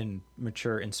strong and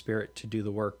mature in spirit to do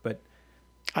the work, but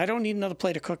I don't need another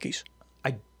plate of cookies.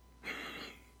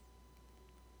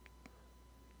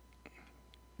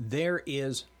 There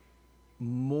is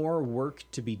more work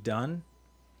to be done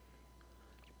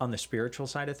on the spiritual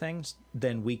side of things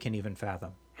than we can even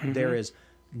fathom. There is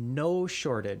no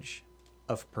shortage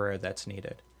of prayer that's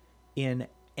needed in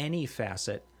any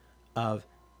facet of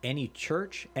any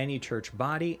church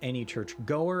body, any church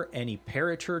goer, any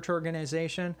parachurch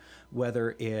organization,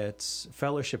 whether it's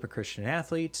Fellowship of Christian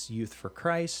Athletes, Youth for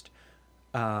Christ,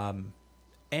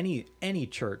 any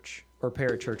church or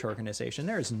parachurch organization.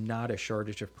 There is not a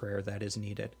shortage of prayer that is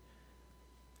needed.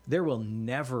 There will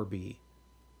never be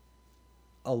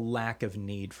a lack of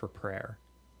need for prayer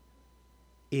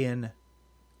in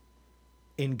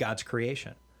God's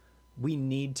creation. We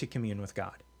need to commune with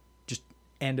God. Just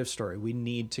end of story. We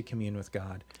need to commune with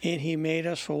God. And he made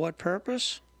us for what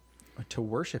purpose? To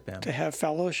worship him. To have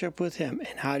fellowship with him.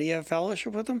 And how do you have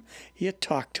fellowship with him? You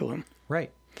talk to him.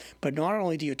 Right. But not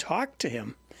only do you talk to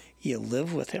him, you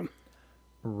live with him.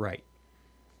 Right.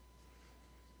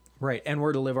 Right. And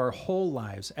we're to live our whole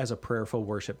lives as a prayerful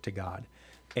worship to God.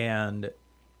 And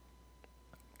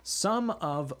some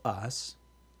of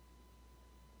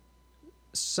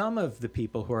the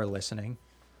people who are listening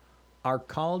are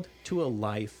called to a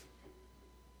life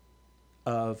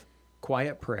of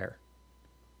quiet prayer.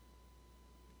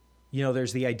 You know,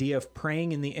 there's the idea of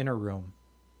praying in the inner room.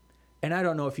 And I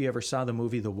don't know if you ever saw the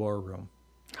movie The War Room.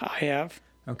 I have.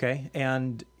 Okay.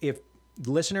 And if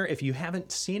you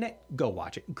haven't seen it, go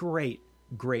watch it. Great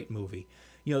movie.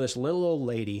 You know, this little old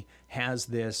lady has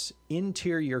this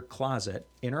interior closet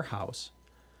in her house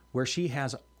where she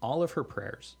has all of her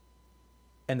prayers.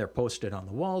 And they're posted on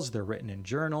the walls, they're written in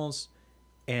journals,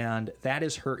 and that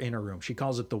is her inner room. She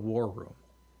calls it the war room.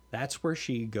 That's where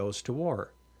she goes to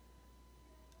war.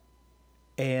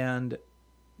 And,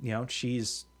 you know,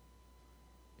 she's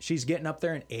getting up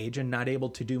there in age and not able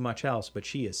to do much else, but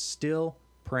she is still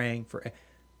praying for.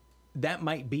 That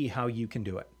might be how you can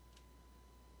do it.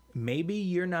 Maybe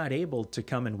you're not able to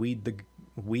come and weed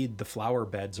the flower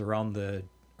beds around the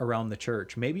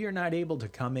church. Maybe you're not able to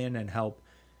come in and help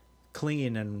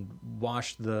clean and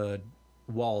wash the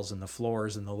walls and the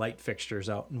floors and the light fixtures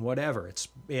out and whatever.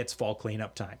 It's fall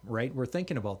cleanup time, right? We're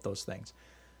thinking about those things.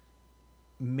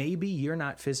 Maybe you're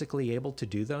not physically able to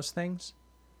do those things.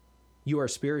 You are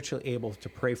spiritually able to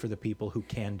pray for the people who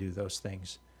can do those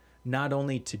things. Not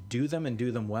only to do them and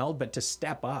do them well, but to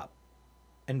step up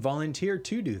and volunteer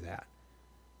to do that.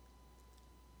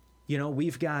 You know,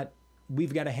 we've got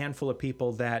a handful of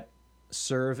people that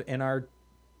serve in our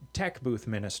tech booth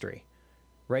ministry,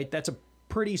 right? That's a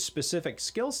pretty specific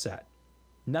skill set.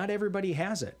 Not everybody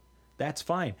has it. That's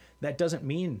fine. That doesn't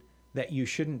mean that you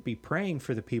shouldn't be praying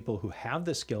for the people who have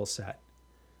the skill set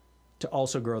to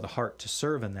also grow the heart to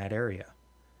serve in that area.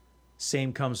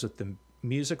 Same comes with the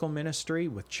musical ministry,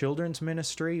 with children's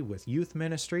ministry, with youth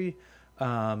ministry,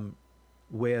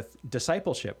 with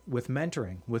discipleship, with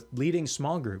mentoring, with leading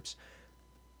small groups.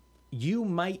 You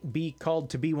might be called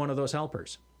to be one of those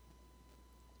helpers.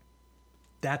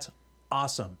 That's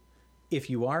awesome. If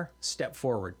you are, step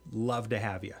forward. Love to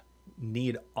have you.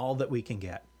 Need all that we can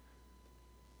get.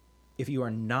 If you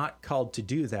are not called to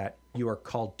do that, you are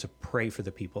called to pray for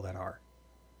the people that are.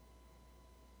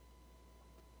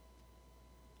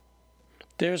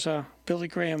 There's a Billy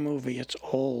Graham movie. It's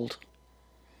old.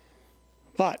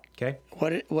 But okay,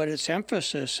 what its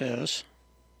emphasis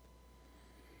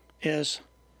is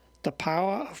the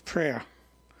power of prayer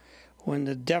when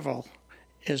the devil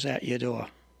is at your door.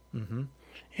 Mm-hmm.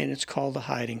 And it's called The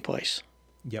Hiding Place.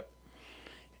 Yep.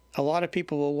 A lot of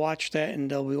people will watch that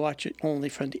and they'll watch it only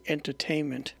for the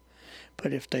entertainment.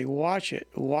 But if they watch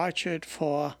it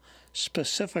for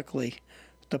specifically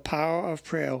the power of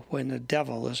prayer when the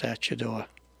devil is at your door.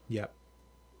 Yep.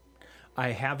 I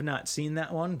have not seen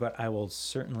that one, but I will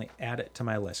certainly add it to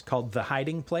my list. Called The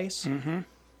Hiding Place. Mm-hmm.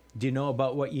 Do you know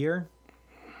about what year?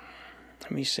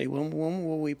 Let me see. When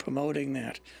were we promoting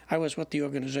that? I was with the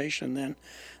organization then.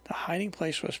 The Hiding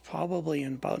Place was probably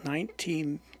in about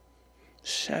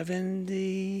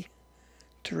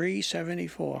 1973,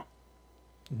 74.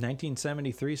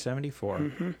 1973, 74.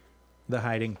 Mm-hmm. The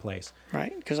Hiding Place.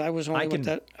 Right, because I was only with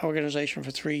that organization for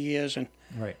 3 years, and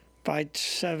right. by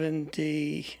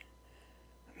 70,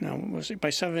 No, was it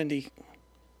by 75?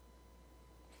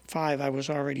 I was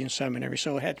already in seminary,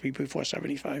 so it had to be before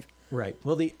 75. Right.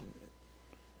 Well,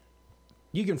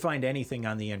 you can find anything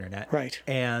on the internet. Right.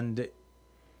 And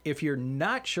if you're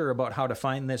not sure about how to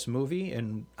find this movie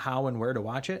and how and where to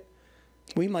watch it,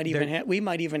 we might even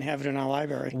have it in our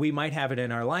library. We might have it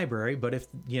in our library, but if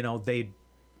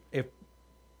if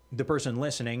the person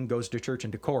listening goes to church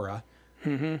in Decorah,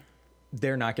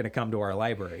 they're not going to come to our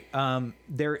library.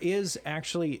 There is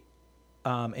actually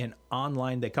an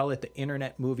online, they call it the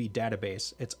Internet Movie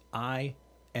Database. It's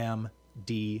imdb.com.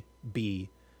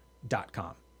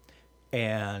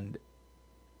 And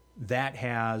that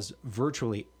has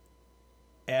virtually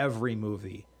every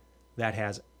movie that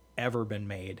has ever been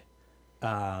made.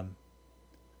 And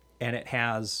it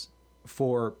has,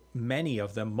 for many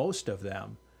of them, most of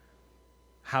them,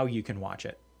 how you can watch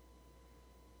it.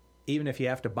 Even if you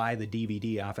have to buy the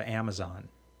DVD off of Amazon,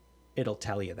 it'll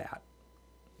tell you that.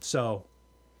 So,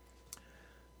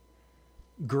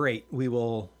 great.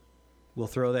 We'll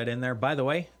throw that in there. By the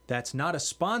way, that's not a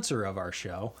sponsor of our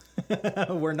show.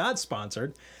 We're not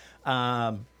sponsored.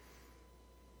 Our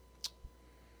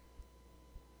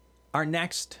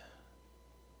next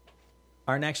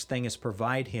thing is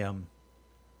provide him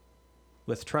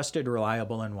with trusted,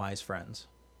 reliable, and wise friends.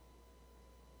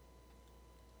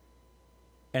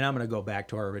 And I'm going to go back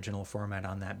to our original format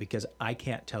on that because I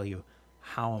can't tell you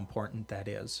how important that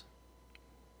is.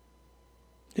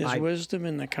 There's wisdom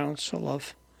in the counsel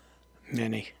of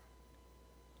many.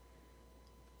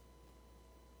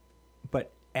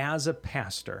 But as a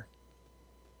pastor,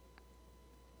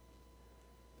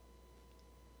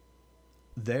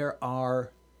 there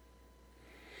are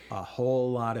a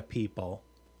whole lot of people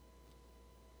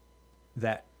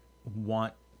that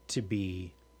want to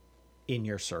be in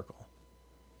your circle.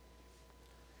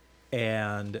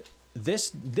 And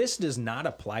this does not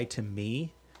apply to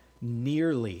me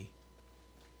nearly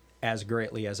as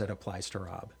greatly as it applies to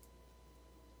Rob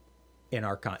in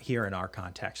our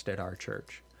context at our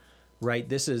church, right?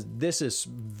 This is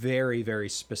very, very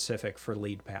specific for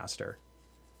lead pastor,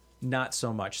 not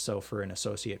so much so for an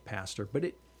associate pastor, but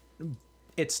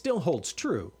it still holds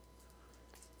true.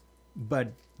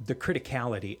 But the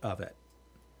criticality of it,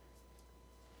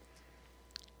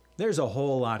 there's a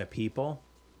whole lot of people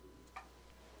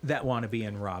that want to be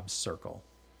in Rob's circle,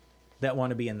 that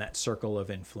want to be in that circle of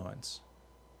influence.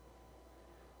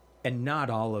 And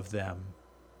not all of them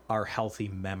are healthy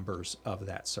members of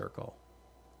that circle.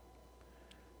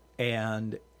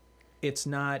 And it's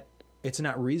not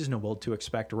reasonable to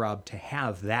expect Rob to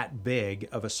have that big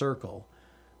of a circle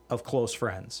of close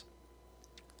friends.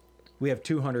 We have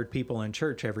 200 people in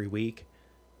church every week.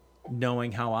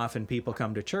 Knowing how often people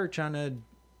come to church on an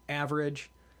average,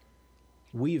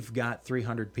 we've got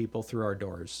 300 people through our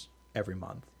doors every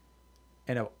month.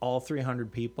 And if all 300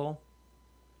 people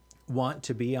want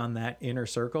to be on that inner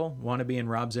circle, want to be in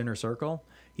Rob's inner circle,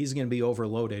 he's going to be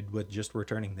overloaded with just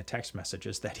returning the text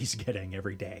messages that he's getting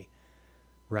every day,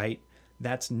 right?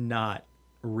 That's not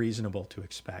reasonable to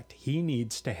expect. He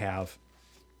needs to have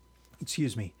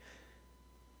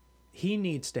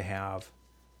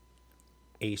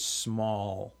a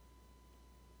small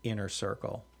inner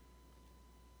circle.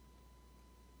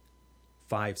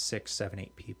 5, 6, 7,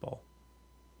 8 people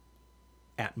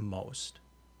at most.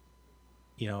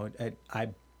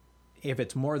 If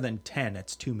it's more than 10,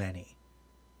 it's too many.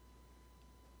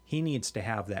 He needs to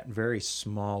have that very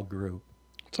small group.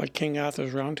 It's like King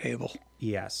Arthur's Round Table.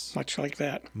 Yes. Much like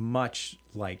that. Much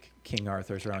like King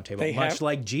Arthur's Round Table.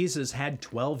 Like Jesus had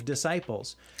 12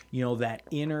 disciples. That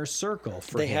inner circle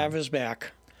for him. They have his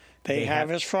back. They have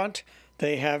his front.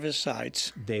 They have his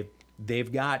sides.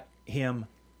 They've got him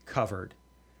covered.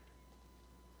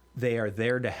 They are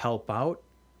there to help out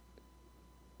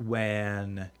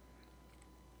when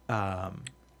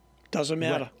doesn't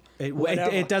matter.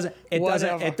 It doesn't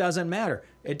matter.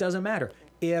 It doesn't matter.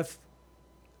 If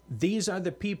these are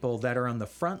the people that are on the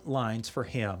front lines for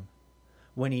him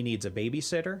when he needs a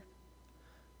babysitter,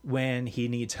 when he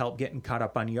needs help getting caught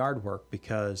up on yard work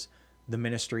because the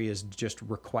ministry is just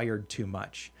required too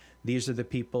much. These are the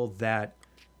people that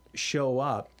show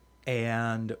up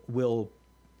and will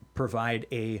provide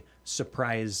a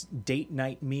surprise date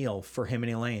night meal for him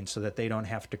and Elaine so that they don't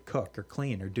have to cook or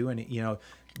clean or do any,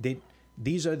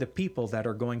 these are the people that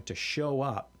are going to show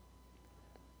up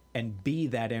and be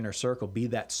that inner circle, be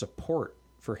that support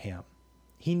for him.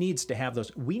 He needs to have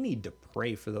those. We need to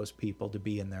pray for those people to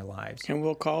be in their lives. And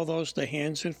we'll call those the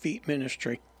hands and feet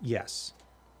ministry. Yes.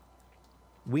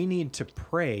 We need to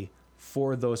pray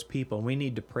for those people. We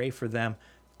need to pray for them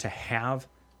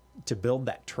to build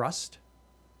that trust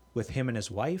with him and his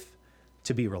wife,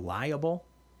 to be reliable,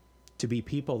 to be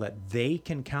people that they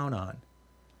can count on.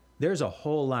 There's a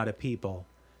whole lot of people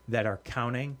that are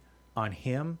counting on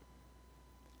him.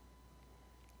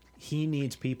 He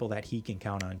needs people that he can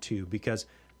count on too, because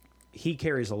he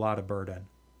carries a lot of burden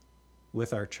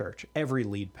with our church. Every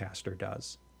lead pastor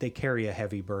does. They carry a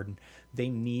heavy burden. They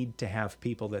need to have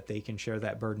people that they can share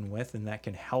that burden with and that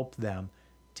can help them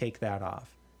take that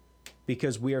off,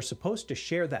 because we are supposed to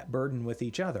share that burden with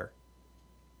each other.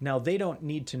 Now, they don't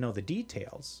need to know the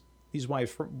details. These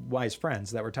wise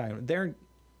friends that we're talking about,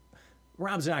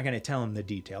 Rob's not going to tell them the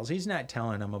details. He's not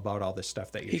telling them about all this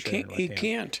stuff that you're sharing with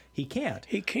him. He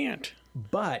can't.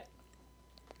 But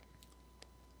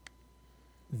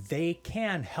they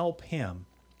can help him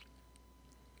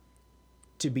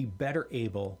to be better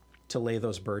able to lay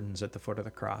those burdens at the foot of the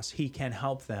cross. He can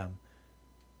help them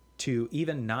to,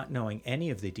 even not knowing any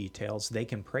of the details, they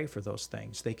can pray for those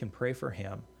things. They can pray for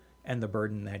him and the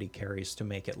burden that he carries to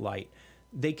make it light.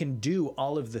 They can do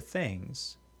all of the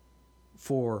things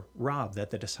for Rob that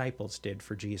the disciples did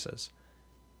for Jesus.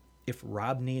 If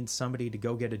Rob needs somebody to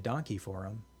go get a donkey for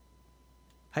him,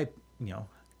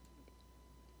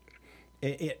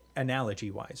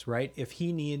 analogy-wise, right? If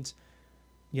he needs,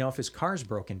 if his car's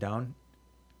broken down,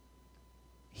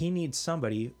 he needs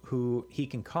somebody who he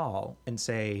can call and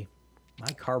say,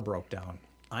 my car broke down.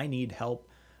 I need help.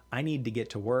 I need to get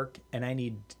to work, and I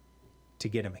need to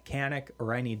get a mechanic,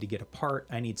 or I need to get a part.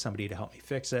 I need somebody to help me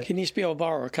fix it. He needs to be able to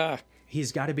borrow a car.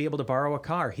 He's got to be able to borrow a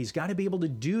car. He's got to be able to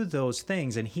do those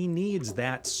things, and he needs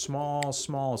that small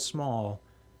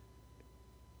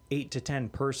 8 to 10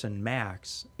 person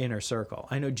max inner circle.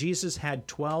 I know Jesus had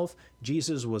 12.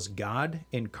 Jesus was God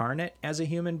incarnate as a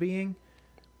human being.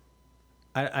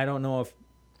 I don't know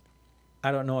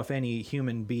if any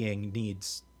human being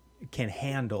can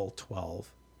handle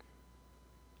 12.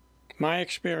 My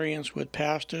experience with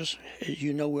pastors,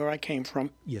 you know where I came from.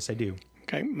 Yes, I do.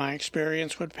 Okay, my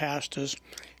experience with pastors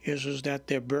is that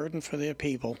they're burdened for their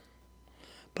people,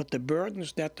 but the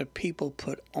burdens that the people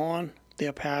put on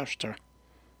their pastor,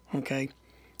 okay,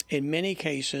 in many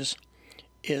cases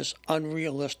is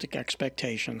unrealistic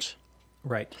expectations.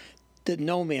 Right. That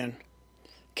no man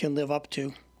can live up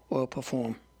to or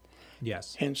perform.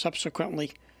 Yes. And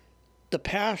subsequently, the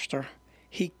pastor,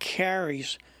 he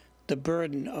carries the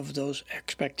burden of those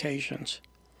expectations.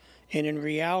 And in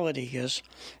reality is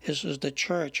the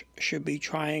church should be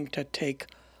trying to take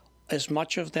as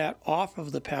much of that off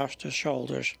of the pastor's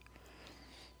shoulders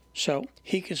so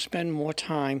he can spend more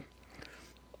time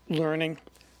learning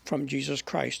from Jesus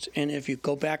Christ. And if you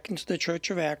go back into the Church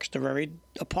of Acts, the very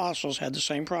apostles had the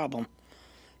same problem.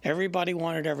 Everybody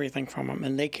wanted everything from them,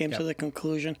 and they came to the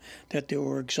conclusion that they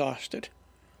were exhausted.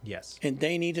 Yes. And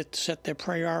they needed to set their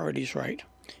priorities right.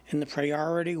 And the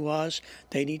priority was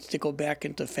they needed to go back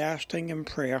into fasting and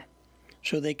prayer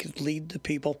so they could lead the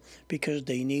people, because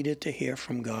they needed to hear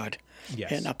from God.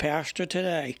 Yes. And a pastor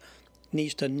today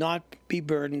needs to not be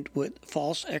burdened with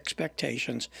false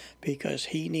expectations, because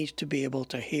he needs to be able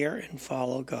to hear and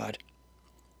follow God.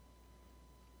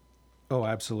 Oh,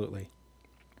 absolutely.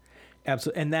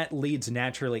 Absolutely. And that leads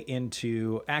naturally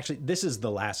into, actually, this is the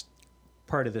last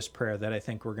part of this prayer that I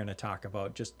think we're going to talk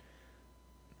about, just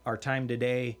our time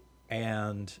today,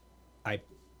 and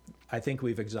I think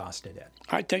we've exhausted it.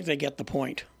 I think they get the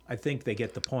point. I think they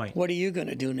get the point. What are you going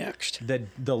to do next?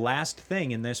 The last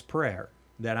thing in this prayer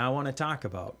that I want to talk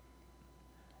about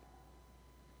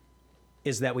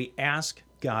is that we ask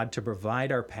God to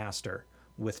provide our pastor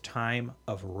with time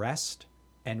of rest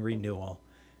and renewal.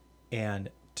 And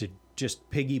to just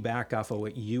piggyback off of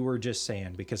what you were just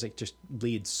saying, because it just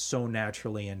leads so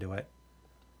naturally into it.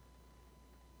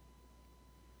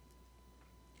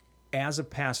 As a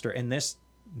pastor, and this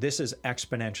is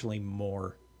exponentially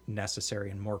more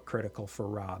necessary and more critical for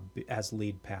Rob as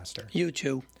lead pastor. You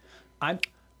too. I'm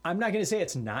not going to say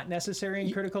it's not necessary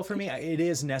and critical for me. It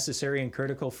is necessary and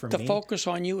critical for me. The focus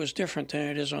on you is different than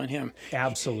it is on him.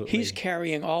 Absolutely. He's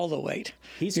carrying all the weight.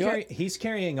 He's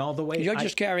carrying all the weight. You're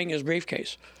just carrying his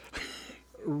briefcase.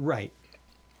 Right.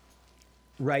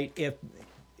 Right. If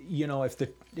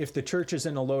the church is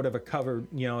in a load of a covered,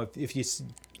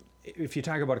 if you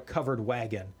talk about a covered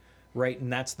wagon, right,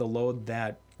 and that's the load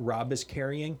that Rob is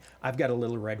carrying, I've got a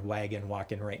little red wagon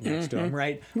walking right next to him,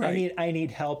 right? I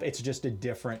need help. It's just a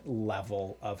different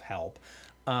level of help.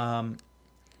 And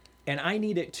I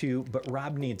need it too, but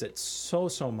Rob needs it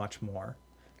so much more,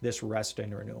 this rest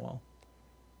and renewal.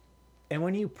 And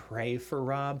when you pray for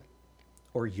Rob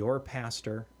or your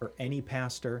pastor or any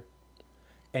pastor,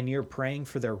 and you're praying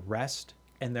for their rest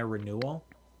and their renewal,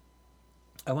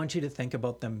 I want you to think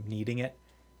about them needing it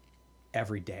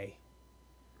every day,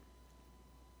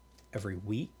 every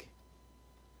week,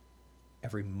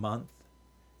 every month,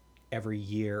 every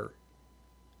year.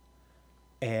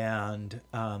 And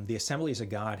the Assemblies of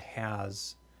God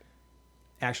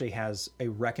actually has a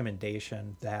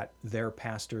recommendation that their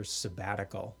pastor's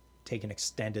sabbatical, take an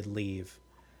extended leave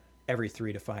every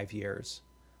 3 to 5 years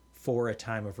for a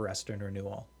time of rest and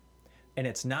renewal. And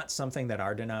it's not something that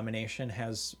our denomination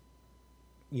has,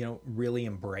 really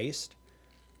embraced.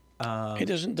 It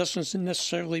doesn't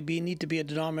necessarily need to be a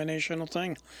denominational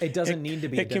thing. It doesn't need to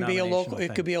be a denominational thing.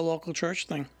 It could be a local church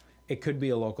thing. It could be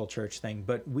a local church thing,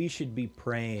 but we should be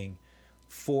praying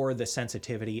for the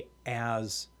sensitivity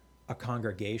as a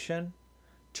congregation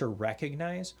to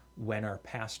recognize when our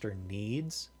pastor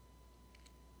needs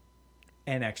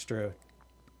an extra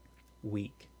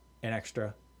week, an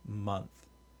extra month,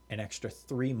 an extra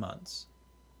 3 months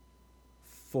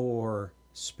for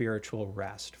spiritual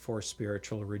rest, for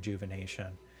spiritual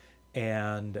rejuvenation.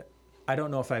 And I don't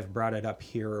know if I've brought it up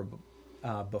here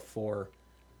before,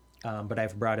 but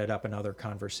I've brought it up in other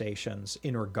conversations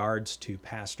in regards to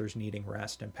pastors needing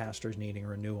rest and pastors needing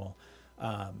renewal.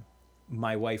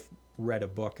 My wife read a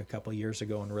book a couple years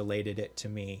ago and related it to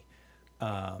me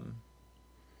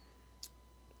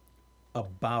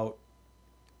about,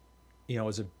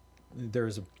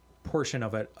 there's a portion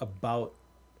of it about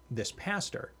this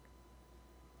pastor.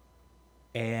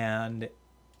 And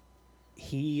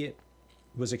he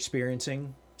was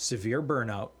experiencing severe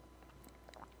burnout.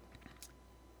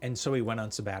 And so he went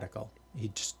on sabbatical. He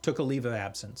just took a leave of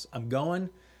absence. I'm going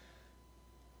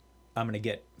to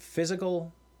get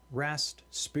rest,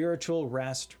 spiritual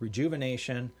rest,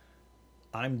 rejuvenation.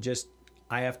 I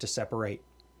have to separate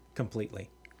completely.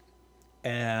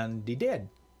 And he did.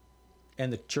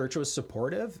 And the church was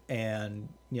supportive, and,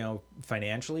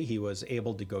 financially he was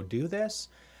able to go do this.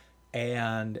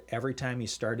 And every time he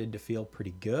started to feel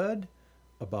pretty good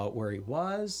about where he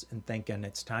was and thinking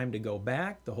it's time to go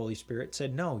back, the Holy Spirit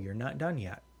said, no, you're not done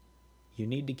yet. You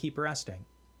need to keep resting.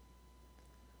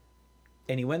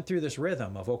 And he went through this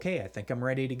rhythm of, okay, I think I'm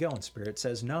ready to go. And Spirit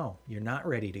says, no, you're not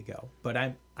ready to go.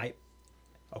 But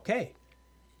okay.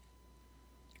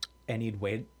 And he'd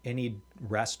wait, and he'd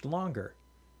rest longer.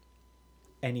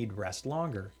 And he'd rest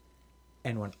longer.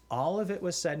 And when all of it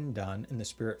was said and done, and the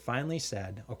Spirit finally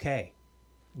said, okay,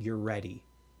 you're ready.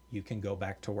 You can go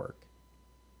back to work.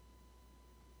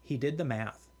 He did the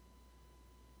math.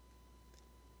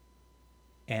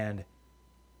 And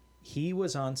he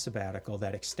was on sabbatical.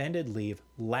 That extended leave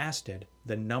lasted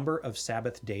the number of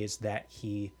Sabbath days that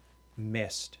he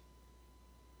missed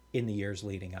in the years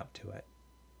leading up to it.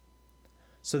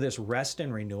 So this rest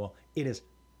and renewal, it is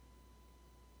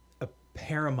a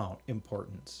paramount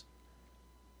importance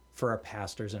for our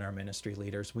pastors and our ministry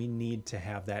leaders. We need to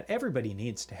have that. Everybody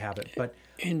needs to have it. But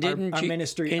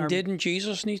didn't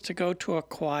Jesus need to go to a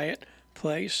quiet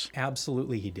place?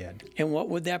 Absolutely he did. And what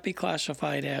would that be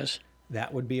classified as?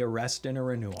 That would be a rest and a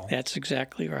renewal. That's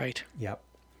exactly right. Yep.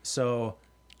 So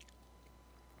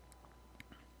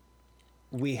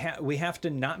we have to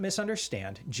not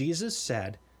misunderstand. Jesus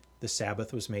said the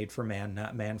Sabbath was made for man,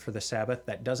 not man for the Sabbath.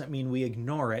 That doesn't mean we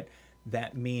ignore it.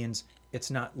 That means it's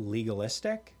not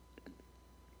legalistic.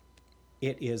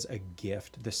 It is a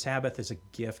gift. The Sabbath is a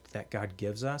gift that God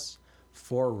gives us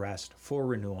for rest, for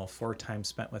renewal, for time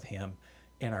spent with him.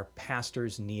 And our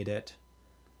pastors need it.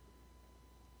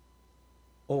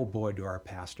 Oh boy, do our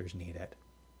pastors need it.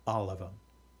 All of them.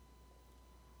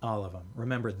 All of them.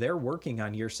 Remember, they're working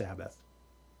on your Sabbath.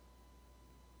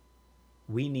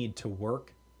 We need to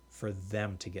work for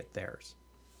them to get theirs.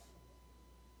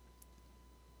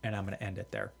 And I'm going to end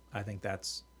it there. I think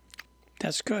that's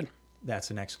good.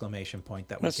 That's an exclamation point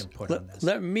that we can put on this.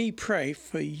 Let me pray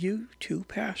for you two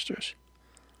pastors.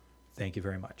 Thank you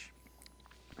very much.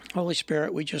 Holy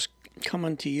Spirit, we just come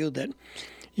unto you that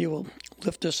you will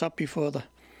lift us up before the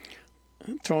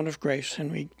throne of grace,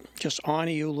 and we just honor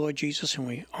you, Lord Jesus, and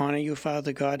we honor you,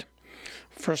 Father God.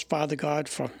 First, Father God,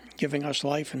 for giving us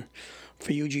life, and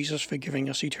for you, Jesus, for giving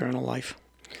us eternal life.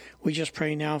 We just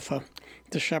pray now for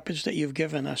the shepherds that you've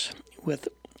given us with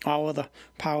all of the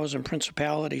powers and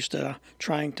principalities that are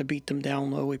trying to beat them down,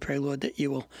 Lord. We pray, Lord, that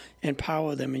you will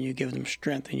empower them and you give them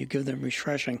strength and you give them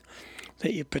refreshing,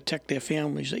 that you protect their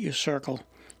families, that you circle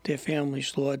their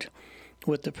families, Lord,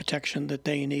 with the protection that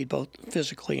they need, both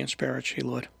physically and spiritually,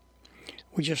 Lord.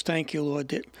 We just thank you, Lord,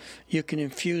 that you can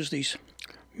infuse these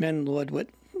men, Lord, with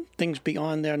things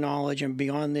beyond their knowledge and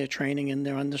beyond their training and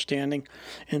their understanding,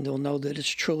 and they'll know that it's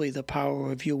truly the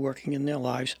power of you working in their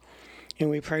lives. And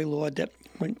we pray, Lord, that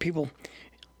when people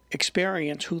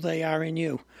experience who they are in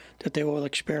you, that they will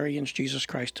experience Jesus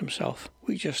Christ himself.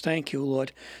 We just thank you,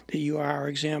 Lord, that you are our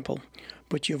example,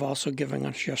 but you've also given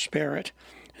us your Spirit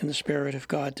and the Spirit of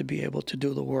God to be able to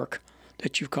do the work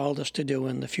that you've called us to do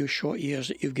in the few short years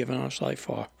that you've given us life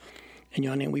for. In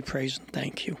your name we praise and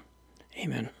thank you.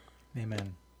 Amen.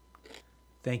 Amen.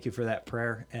 Thank you for that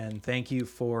prayer, and thank you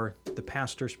for the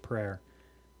pastor's prayer,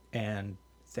 and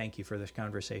thank you for this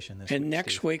conversation this week. And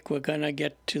next Steve. week we're going to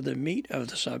get to the meat of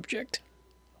the subject.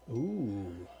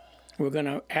 Ooh. We're going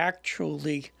to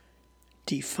actually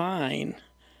define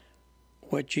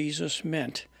what Jesus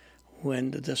meant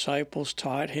when the disciples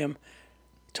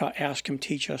asked him,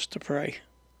 teach us to pray.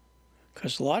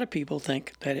 Because a lot of people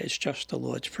think that it's just the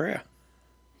Lord's Prayer,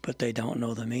 but they don't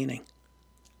know the meaning.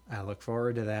 I look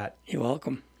forward to that. You're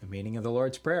welcome. The meaning of the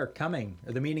Lord's Prayer coming,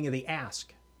 or the meaning of the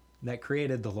ask that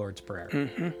created the Lord's Prayer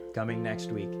coming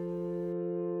next week.